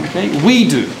it. Okay, we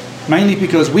do, mainly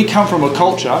because we come from a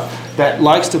culture that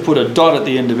likes to put a dot at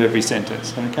the end of every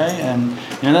sentence. Okay, and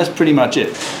that's pretty much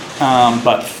it.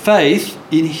 But faith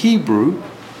in Hebrew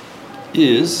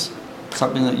is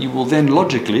something that you will then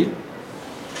logically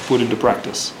put into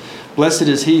practice. Blessed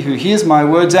is he who hears my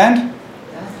words and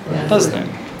does them.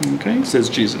 Okay, says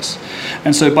Jesus.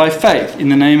 And so by faith in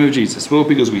the name of Jesus, well,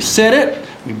 because we said it,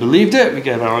 we believed it, we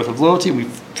gave our oath of loyalty, we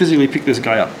physically picked this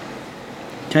guy up.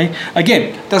 Okay,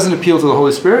 again, doesn't appeal to the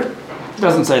Holy Spirit. It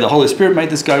doesn't say the Holy Spirit made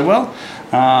this guy well.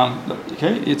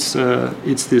 Okay, it's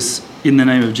this in the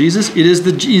name of Jesus. It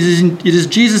is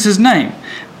Jesus' name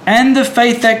and the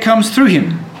faith that comes through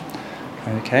him.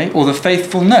 Okay, or the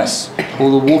faithfulness, or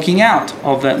the walking out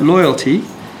of that loyalty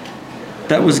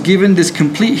that was given this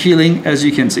complete healing, as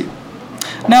you can see.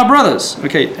 Now, brothers,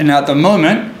 okay, and at the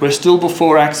moment, we're still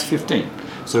before Acts 15.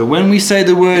 So when we say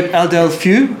the word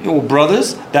Adelphoi, or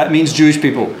brothers, that means Jewish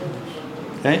people.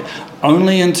 Okay,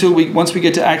 only until once we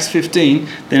get to Acts 15,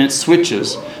 then it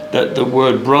switches, that the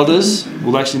word brothers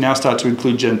will actually now start to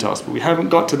include Gentiles. But we haven't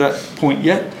got to that point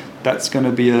yet. That's going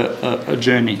to be a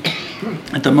journey.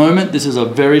 At the moment, this is a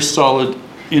very solid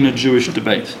inner Jewish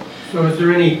debate. So is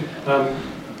there any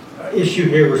issue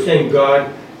here? We're saying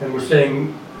God, and we're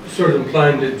saying, sort of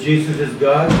implying that Jesus is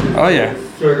God? Oh, yeah.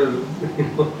 Sort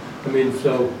of, I mean,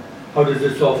 so how does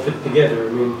this all fit together?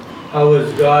 I mean, how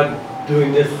is God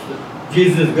doing this?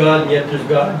 Jesus is God, and yet there's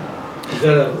God? Is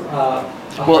that a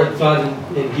hard thought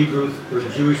in Hebrew or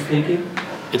Jewish thinking?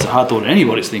 It's a hard thought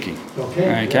anybody's thinking.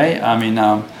 Okay. I mean,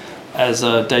 as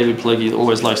David Plaguey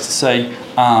always likes to say,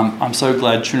 I'm so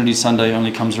glad Trinity Sunday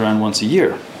only comes around once a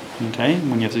year. Okay,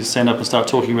 when you have to stand up and start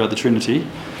talking about the Trinity,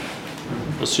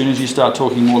 as soon as you start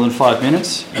talking more than 5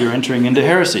 minutes, you're entering into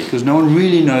heresy, because no one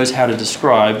really knows how to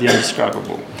describe the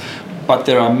undescribable. But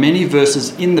there are many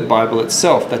verses in the Bible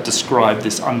itself that describe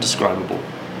this undescribable.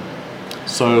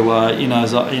 So in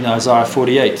Isaiah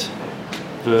 48,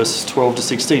 verse 12 to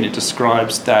 16, it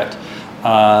describes that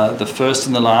the first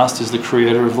and the last is the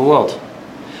creator of the world.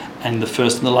 And the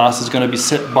first and the last is going to be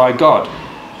set by God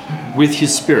with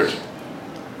his spirit.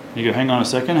 You go, hang on a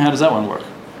second, how does that one work?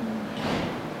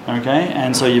 Okay,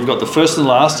 and so you've got the first and the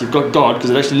last, you've got God, because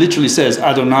it actually literally says,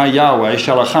 Adonai Yahweh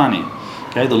Shalachani.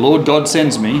 Okay, the Lord God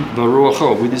sends me,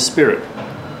 V'ruacho, with his spirit.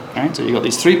 Okay, so you've got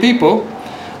these three people,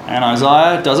 and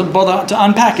Isaiah doesn't bother to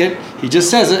unpack it, he just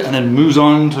says it, and then moves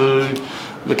on to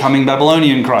the coming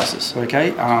Babylonian crisis.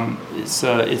 Okay,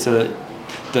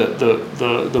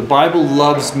 the Bible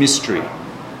loves mystery,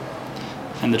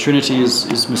 and the Trinity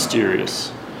is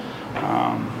mysterious.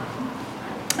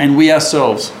 And we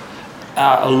ourselves,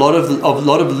 a lot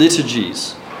of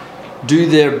liturgies do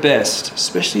their best,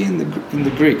 especially in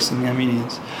the Greeks and the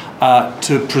Armenians,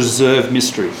 to preserve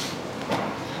mystery.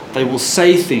 They will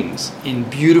say things in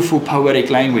beautiful poetic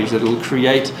language that will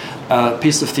create a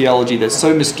piece of theology that's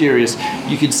so mysterious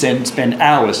you could spend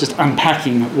hours just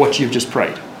unpacking what you've just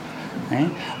prayed. Okay?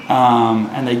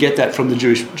 And they get that from the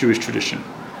Jewish tradition.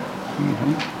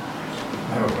 Mm-hmm.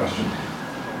 I have a question.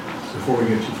 Before we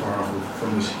get too far off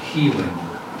from this healing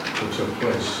that took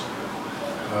place,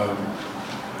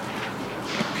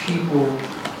 people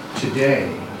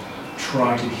today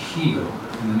try to heal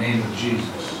in the name of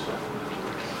Jesus,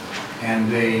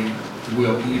 and they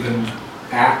will even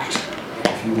act,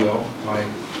 if you will, like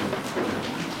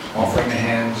offering a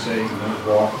hand, say,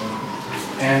 walk,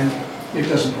 and it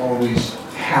doesn't always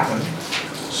happen.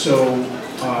 So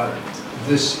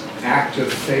this act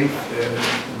of faith,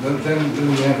 then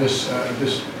we have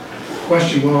this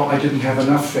question, well, I didn't have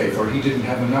enough faith, or he didn't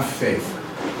have enough faith.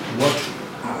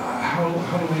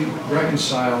 How do we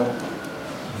reconcile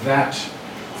that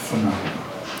phenomenon?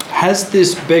 Has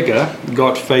this beggar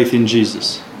got faith in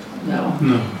Jesus? No.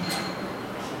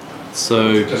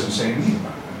 So it doesn't say anything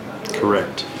about that.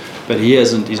 Correct. But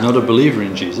he's not a believer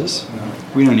in Jesus. No.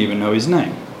 We don't even know his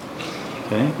name.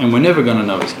 Okay? And we're never going to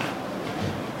know his name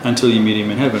until you meet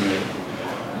him in heaven, really.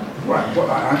 Right. Well,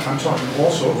 I'm talking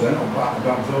also then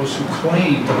about those who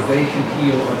claim that they can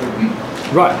heal other people.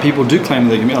 Right. People do claim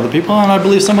that they can heal other people, and I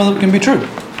believe some of them can be true.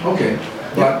 Okay.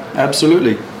 But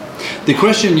absolutely. The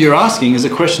question you're asking is a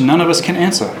question none of us can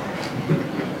answer.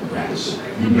 Yes.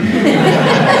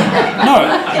 No.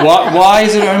 Why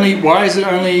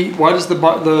does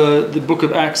the book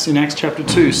of Acts in Acts chapter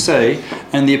 2 say,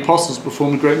 and the apostles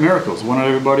performed great miracles? Why not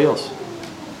everybody else?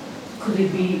 Could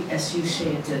it be, as you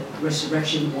said, that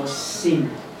resurrection was seen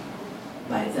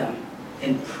by them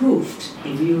and proved?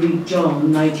 If you read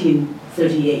John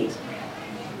 19:38,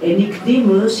 and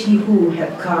Nicodemus, he who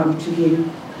had come to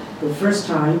him the first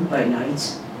time by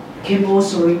night, came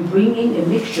also in bringing a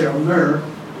mixture of myrrh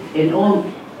and all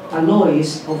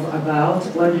aloes of about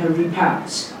 100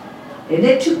 pounds. And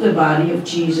they took the body of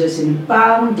Jesus and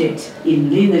bound it in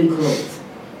linen cloth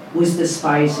with the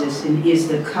spices, and is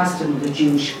the custom of the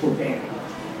Jewish forbearing.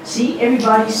 See,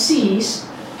 everybody sees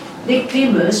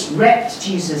Nicodemus wrapped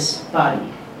Jesus'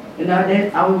 body. And now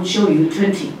that I will show you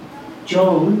 20.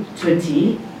 John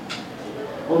 20,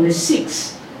 on the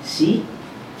 6th, see?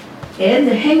 And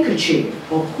the handkerchief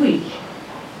of which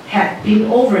had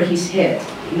been over his head,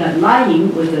 not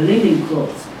lying with the linen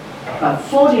cloth, but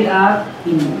folded up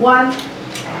in one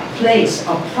place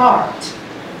apart.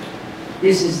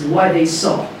 This is what they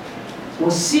saw.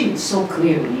 Was seen so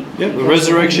clearly. Yep, the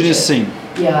resurrection is seen.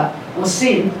 Yeah, was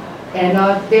seen, and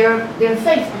their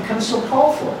faith becomes so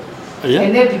powerful. Yeah.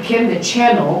 And they became the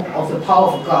channel of the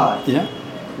power of God. Yeah.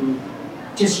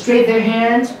 Just straight their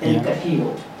hand and got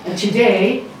healed. And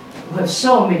today, we have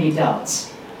so many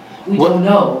doubts. We don't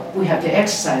know. We have to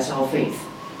exercise our faith.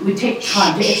 We take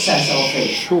time to exercise our faith.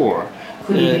 Sure.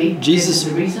 Could it be Jesus,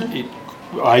 the reason?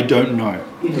 I don't know.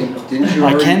 You don't know. Didn't you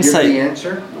I already can give say the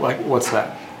answer? Like, what's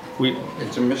that?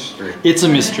 It's a mystery. It's a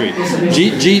mystery.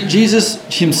 Jesus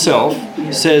himself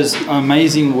says an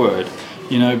amazing word.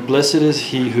 You know, blessed is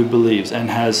he who believes and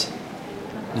has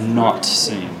not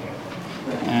seen.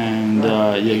 And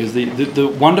because the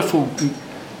wonderful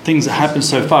things that happen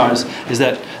so far is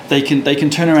that they can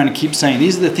turn around and keep saying,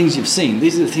 these are the things you've seen.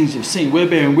 These are the things you've seen. We're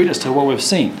bearing witness to what we've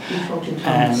seen.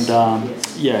 And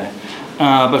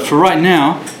but for right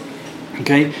now,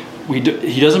 okay,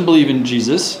 he doesn't believe in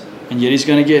Jesus. And yet he's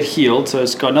going to get healed, so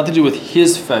it's got nothing to do with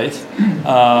his faith.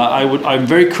 I'm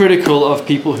very critical of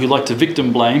people who like to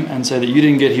victim blame and say that you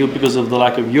didn't get healed because of the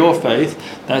lack of your faith.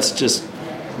 That's just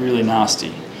really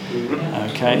nasty.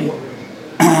 Okay?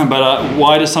 But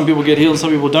why do some people get healed and some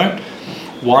people don't?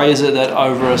 Why is it that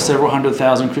over several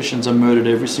 100,000 Christians are murdered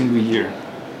every single year?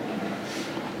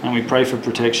 And we pray for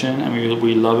protection, and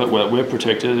we love it where we're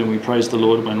protected, and we praise the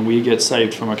Lord when we get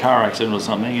saved from a car accident or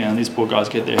something, and these poor guys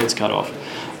get their heads cut off.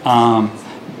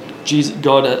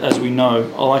 God, as we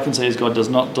know, all I can say is God does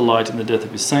not delight in the death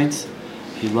of his saints.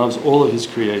 He loves all of his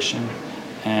creation,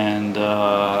 and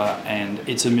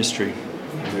it's a mystery.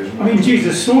 I mean,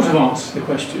 Jesus sort of answered the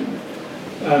question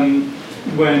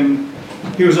when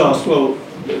he was asked, well,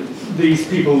 these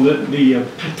people that the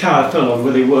tower fell on,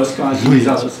 were they worse guys than these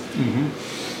others?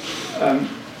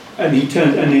 And he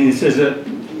turned and he says that,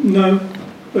 no,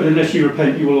 but unless you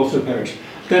repent, you will also perish.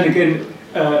 Then again,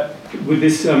 with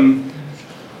this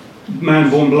man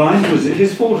born blind, was it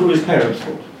his fault or his parents'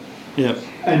 fault? Yeah.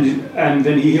 And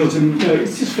then he heals him. No,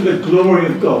 it's just for the glory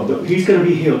of God that he's going to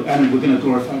be healed, and we're going to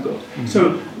glorify God. Mm-hmm.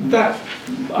 So that,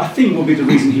 I think, will be the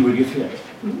reason he would get healed.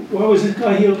 Why was this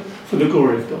guy healed? For the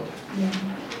glory of God.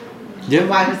 Yeah.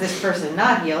 Why was this person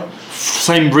not healed?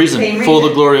 Same reason, for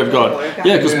the glory of God.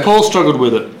 Yeah, because Paul struggled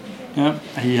with it. Yeah,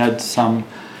 he had some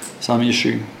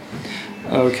issue.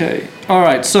 Okay. All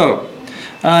right. So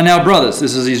now, brothers,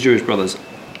 this is these Jewish brothers.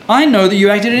 I know that you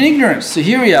acted in ignorance. So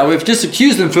here we are. We've just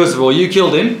accused them. First of all, you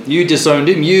killed him. You disowned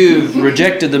him. You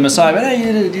rejected the Messiah. But hey,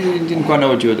 you didn't quite know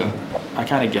what you were doing. I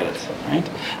kind of get it, right?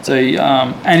 So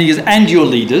and he goes, and your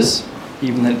leaders,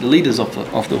 even the leaders off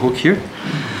the hook here.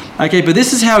 Okay, but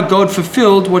this is how God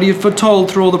fulfilled what he had foretold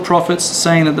through all the prophets,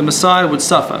 saying that the Messiah would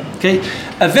suffer. Okay,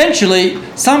 eventually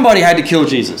somebody had to kill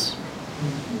Jesus,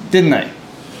 didn't they?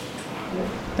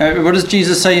 What does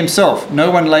Jesus say himself? No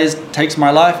one takes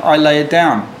my life, I lay it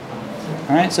down.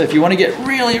 All right, so if you want to get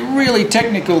really, really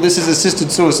technical, this is assisted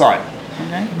suicide.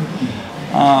 Okay,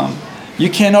 you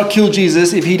cannot kill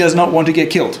Jesus if he does not want to get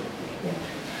killed.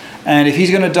 And if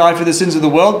he's going to die for the sins of the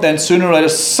world, then sooner or later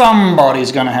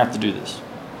somebody's going to have to do this.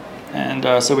 And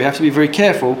so we have to be very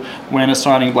careful when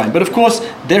assigning blame. But of course,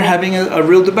 they're having a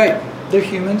real debate. They're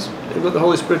humans. They've got the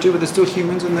Holy Spirit too, but they're still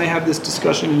humans, and they have this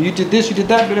discussion. You did this, you did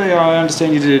that, but I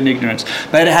understand you did it in ignorance.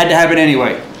 But it had to happen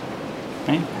anyway.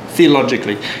 Okay?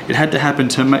 Theologically, it had to happen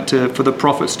for the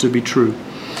prophets to be true.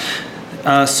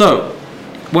 So,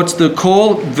 what's the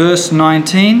call? Verse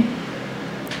 19.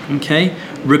 Okay.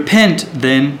 Repent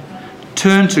then,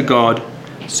 turn to God,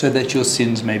 so that your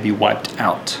sins may be wiped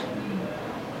out,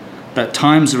 that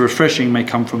times of refreshing may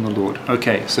come from the Lord.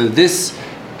 Okay, so this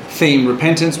theme,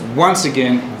 repentance, once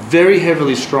again, very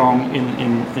heavily strong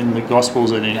in the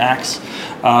Gospels and in Acts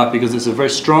because it's a very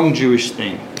strong Jewish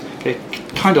thing. Okay,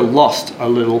 kind of lost a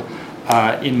little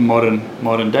in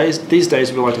modern days. These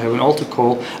days we like to have an altar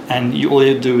call, and all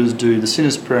you do is do the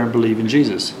sinner's prayer and believe in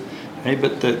Jesus. Okay,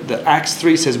 but the Acts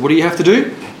 3 says, what do you have to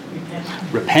do?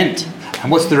 Repent.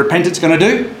 And what's the repentance going to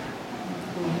do?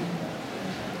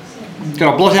 It's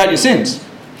going to blot out your sins.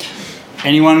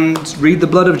 Anyone read the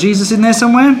blood of Jesus in there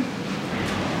somewhere?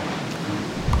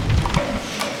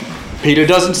 Peter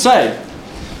doesn't say.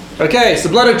 Okay, it's the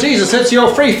blood of Jesus sets you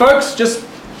all free, folks. Just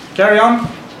carry on.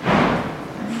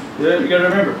 Yeah, you got to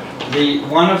remember.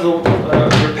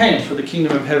 Repent, for the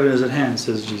kingdom of heaven is at hand,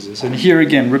 says Jesus. And here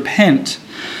again, repent,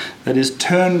 that is,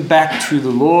 turn back to the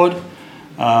Lord,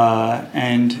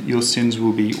 and your sins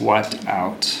will be wiped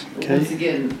out. Okay? Once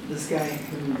again, this guy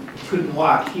who couldn't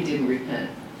walk, he didn't repent.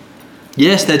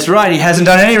 Yes, that's right. He hasn't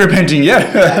done any repenting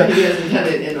yet. He hasn't done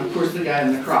it, and of course the guy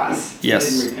on the cross Yes.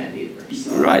 didn't repent either.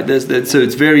 So. Right. So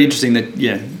it's very interesting that,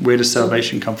 where does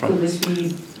salvation come from? Could this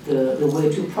be the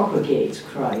way to propagate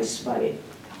Christ by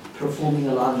performing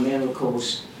a lot of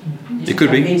miracles? It could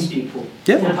be. Convince people.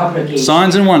 Yep.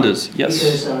 Signs and wonders. Yes.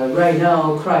 Because right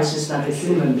now Christ is not a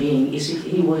human being.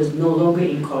 He was no longer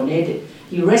incarnated.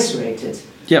 He resurrected.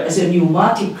 Yep. As a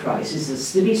pneumatic Christ, is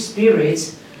the living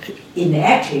spirit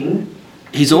enacting.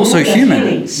 He's also human.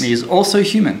 Healings. He's also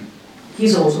human.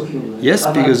 He's also human. Yes,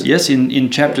 because in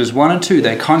chapters 1 and 2,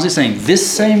 they're constantly saying this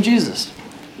same Jesus.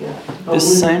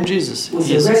 This same Jesus. With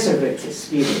the resurrected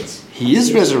spirit. He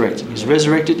is resurrected. He's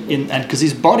resurrected and because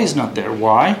his body's not there.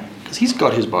 Why? Because he's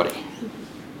got his body.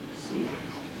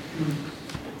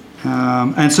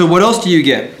 And so what else do you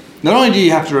get? Not only do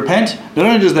you have to repent, not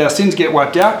only does their sins get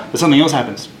wiped out, but something else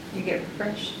happens. You get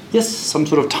refreshed. Yes, some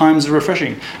sort of times of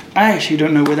refreshing. I actually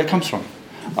don't know where that comes from.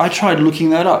 I tried looking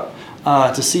that up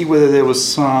to see whether there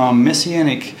was some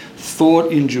messianic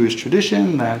thought in Jewish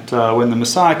tradition that when the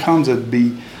Messiah comes, there'd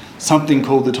be something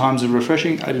called the times of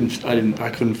refreshing. I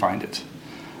couldn't find it.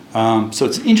 So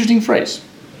it's an interesting phrase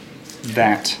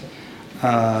that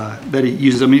he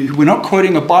uses. I mean, we're not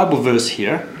quoting a Bible verse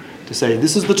here to say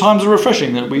this is the times of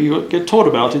refreshing that we get taught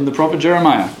about in the prophet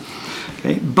Jeremiah.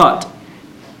 Okay, but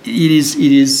it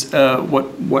is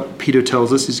what Peter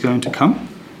tells us is going to come.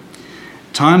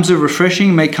 Times of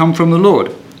refreshing may come from the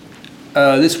Lord.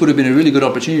 This would have been a really good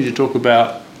opportunity to talk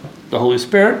about the Holy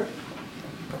Spirit.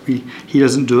 He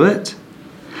doesn't do it.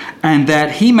 And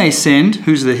that he may send,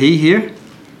 who's the he here?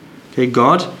 Okay,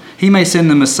 God. He may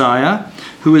send the Messiah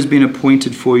who has been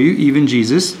appointed for you, even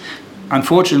Jesus.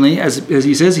 Unfortunately, as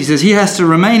he says he has to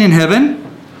remain in heaven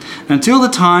until the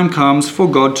time comes for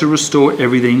God to restore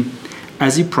everything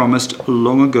as he promised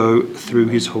long ago through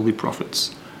his holy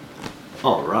prophets.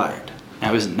 All right.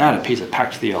 Now, isn't that a piece of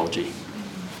packed theology?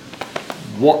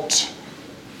 What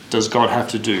does God have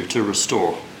to do to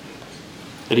restore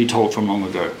that he told from long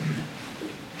ago?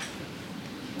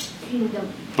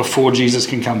 Kingdom. Before Jesus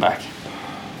can come back.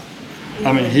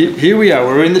 I mean, here we are.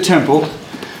 We're in the temple.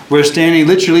 We're standing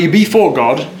literally before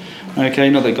God.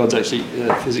 Okay, not that God's actually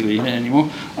physically in it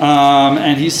anymore.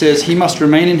 And he says he must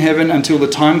remain in heaven until the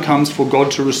time comes for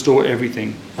God to restore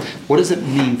everything. What does it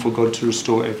mean for God to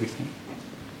restore everything?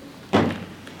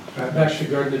 Back to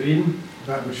the Garden of Eden.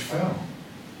 That which fell.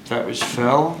 That which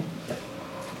fell.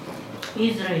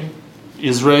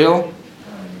 Israel.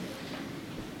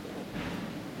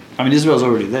 I mean, Israel's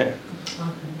already there.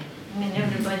 I mean,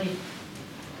 everybody.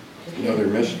 Another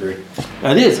mystery.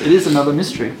 It is another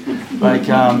mystery. Like,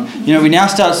 we now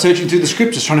start searching through the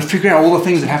scriptures, trying to figure out all the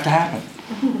things that have to happen.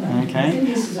 I Okay? think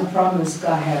this is a promise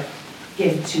God had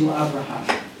given to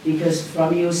Abraham, because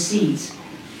from your seed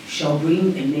shall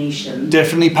bring a nation.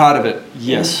 Definitely part of it,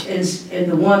 yes.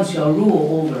 And the one shall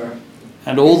rule over.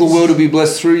 And all the world will be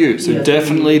blessed through you. So Yes,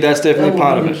 that's definitely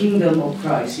part of the it. kingdom of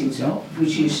Christ himself,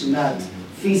 which is not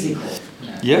physical.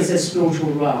 Yep. It's a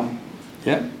spiritual realm.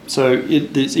 Yeah. So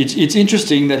it's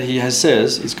interesting that he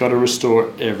says it's got to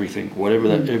restore everything, whatever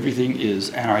that everything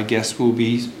is. And I guess we'll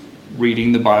be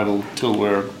reading the Bible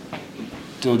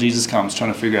till Jesus comes,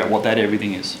 trying to figure out what that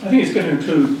everything is. I think it's going to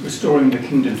include restoring the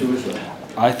kingdom to Israel.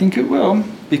 I think it will,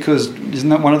 because isn't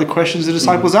that one of the questions the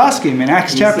disciples ask him in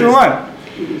Acts chapter 1?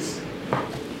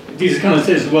 Jesus kind of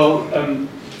says, well,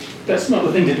 that's not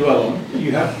the thing to dwell on.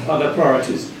 You have other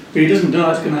priorities. But he doesn't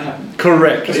know it's going to happen.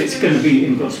 Correct. But it's going to be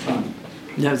in God's plan.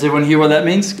 Yeah, does everyone hear what that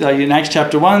means? In Acts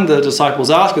chapter 1, the disciples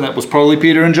ask, and that was probably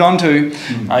Peter and John too,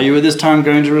 are you at this time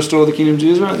going to restore the kingdom to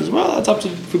Israel? He says, well, that's up to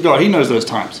for God. He knows those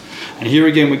times. And here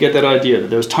again we get that idea that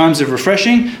there's times of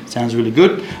refreshing, sounds really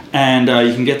good, and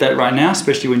you can get that right now,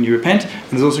 especially when you repent.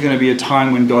 And there's also going to be a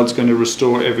time when God's going to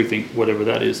restore everything, whatever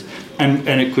that is. And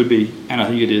it could be, and I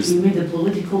think it is. You mean the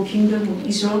political kingdom of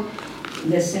Israel,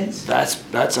 in that sense?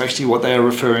 That's actually what they are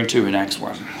referring to in Acts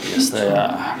 1. Yes, they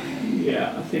are.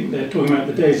 Yeah, I think they're talking about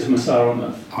the days of Messiah on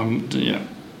earth.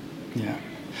 Yeah.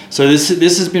 So this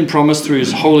has been promised through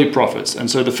his holy prophets. And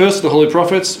so the first of the holy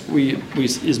prophets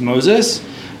is Moses.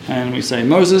 And we say,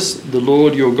 Moses, the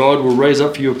Lord your God will raise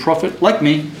up for you a prophet like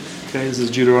me. Okay, this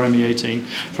is Deuteronomy 18.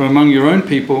 From among your own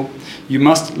people, you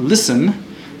must listen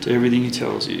to everything he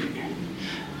tells you.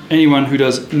 Anyone who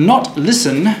does not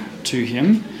listen to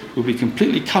him will be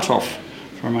completely cut off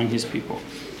from among his people.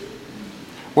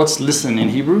 What's listen in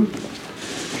Hebrew?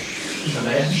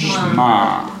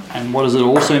 Shema. And what does it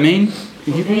also mean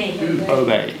in Hebrew?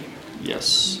 Obey.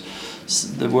 Yes.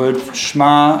 The word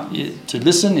shema, to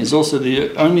listen, is also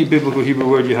the only biblical Hebrew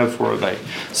word you have for obey.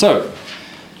 So,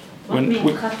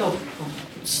 cut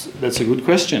off? That's a good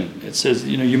question. It says,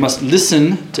 you must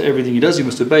listen to everything he does. You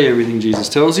must obey everything Jesus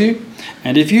tells you.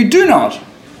 And if you do not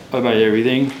obey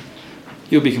everything,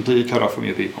 you'll be completely cut off from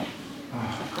your people.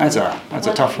 That's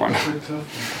a tough one.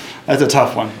 That's a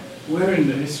tough one. Where in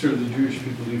the history of the Jewish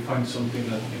people do you find something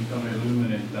that can kind of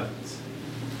illuminate that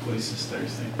places there,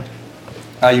 thing?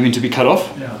 You mean to be cut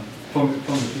off? Yeah, from the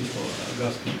people,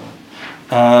 God's people.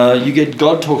 You get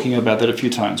God talking about that a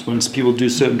few times. When people do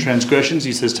certain transgressions,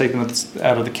 he says, take them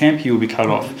out of the camp, you will be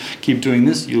cut off. Keep doing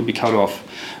this, you'll be cut off.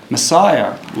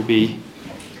 Messiah will be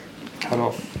cut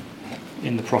off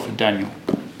in the prophet Daniel,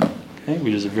 okay,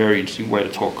 which is a very interesting way to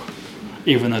talk,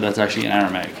 even though that's actually in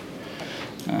Aramaic,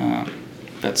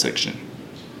 that section.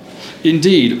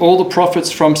 Indeed, all the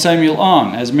prophets from Samuel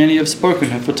on, as many have spoken,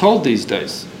 have foretold these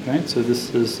days. Okay? So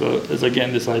this is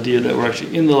again this idea that we're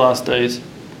actually in the last days.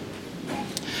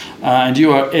 And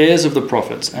you are heirs of the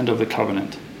prophets and of the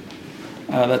covenant.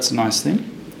 That's a nice thing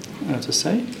to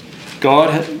say.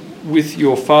 God made with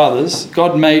your fathers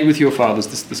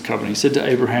this covenant. He said to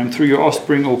Abraham, through your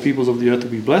offspring all peoples of the earth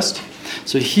will be blessed.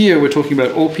 So here we're talking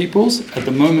about all peoples. At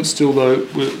the moment still, though,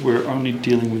 we're only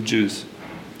dealing with Jews.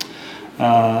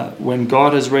 When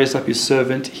God has raised up his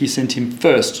servant, he sent him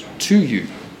first to you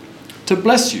to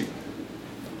bless you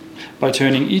by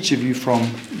turning each of you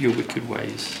from your wicked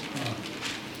ways.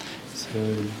 So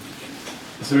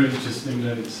it's very interesting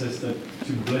that it says that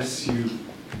to bless you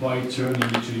by turning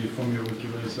each of you from your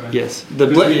wicked ways, right? Yes.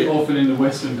 Often in the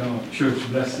Western kind of church,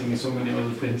 blessing is so many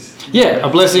other things. Yeah, a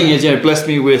blessing is, bless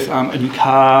me with a new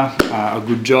car, a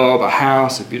good job, a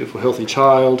house, a beautiful, healthy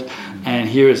child. And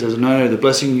here it says, no, the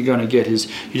blessing you're going to get is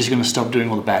you're just going to stop doing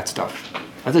all the bad stuff.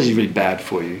 That's actually really bad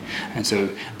for you. And so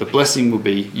the blessing will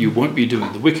be you won't be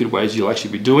doing the wicked ways, you'll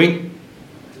actually be doing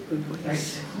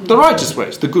the righteous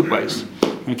ways, the good ways.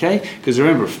 Okay? Because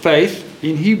remember, faith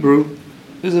in Hebrew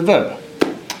is a verb.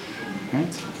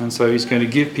 Right? And so he's going to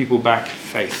give people back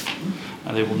faith.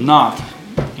 And they will not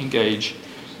engage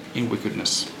in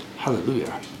wickedness.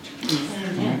 Hallelujah.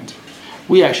 Right.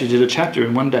 We actually did a chapter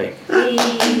in one day.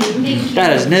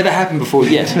 That has never happened before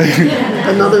yet.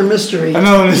 Another mystery.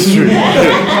 Another mystery.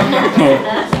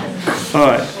 All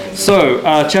right. So,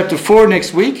 chapter 4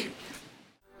 next week.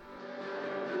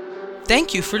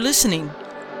 Thank you for listening.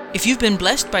 If you've been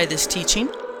blessed by this teaching,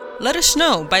 let us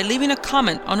know by leaving a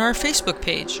comment on our Facebook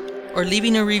page or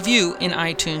leaving a review in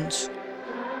iTunes.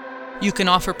 You can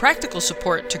offer practical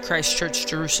support to Christ Church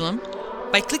Jerusalem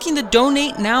by clicking the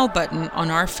Donate Now button on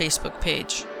our Facebook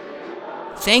page.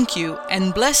 Thank you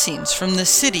and blessings from the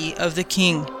City of the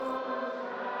King.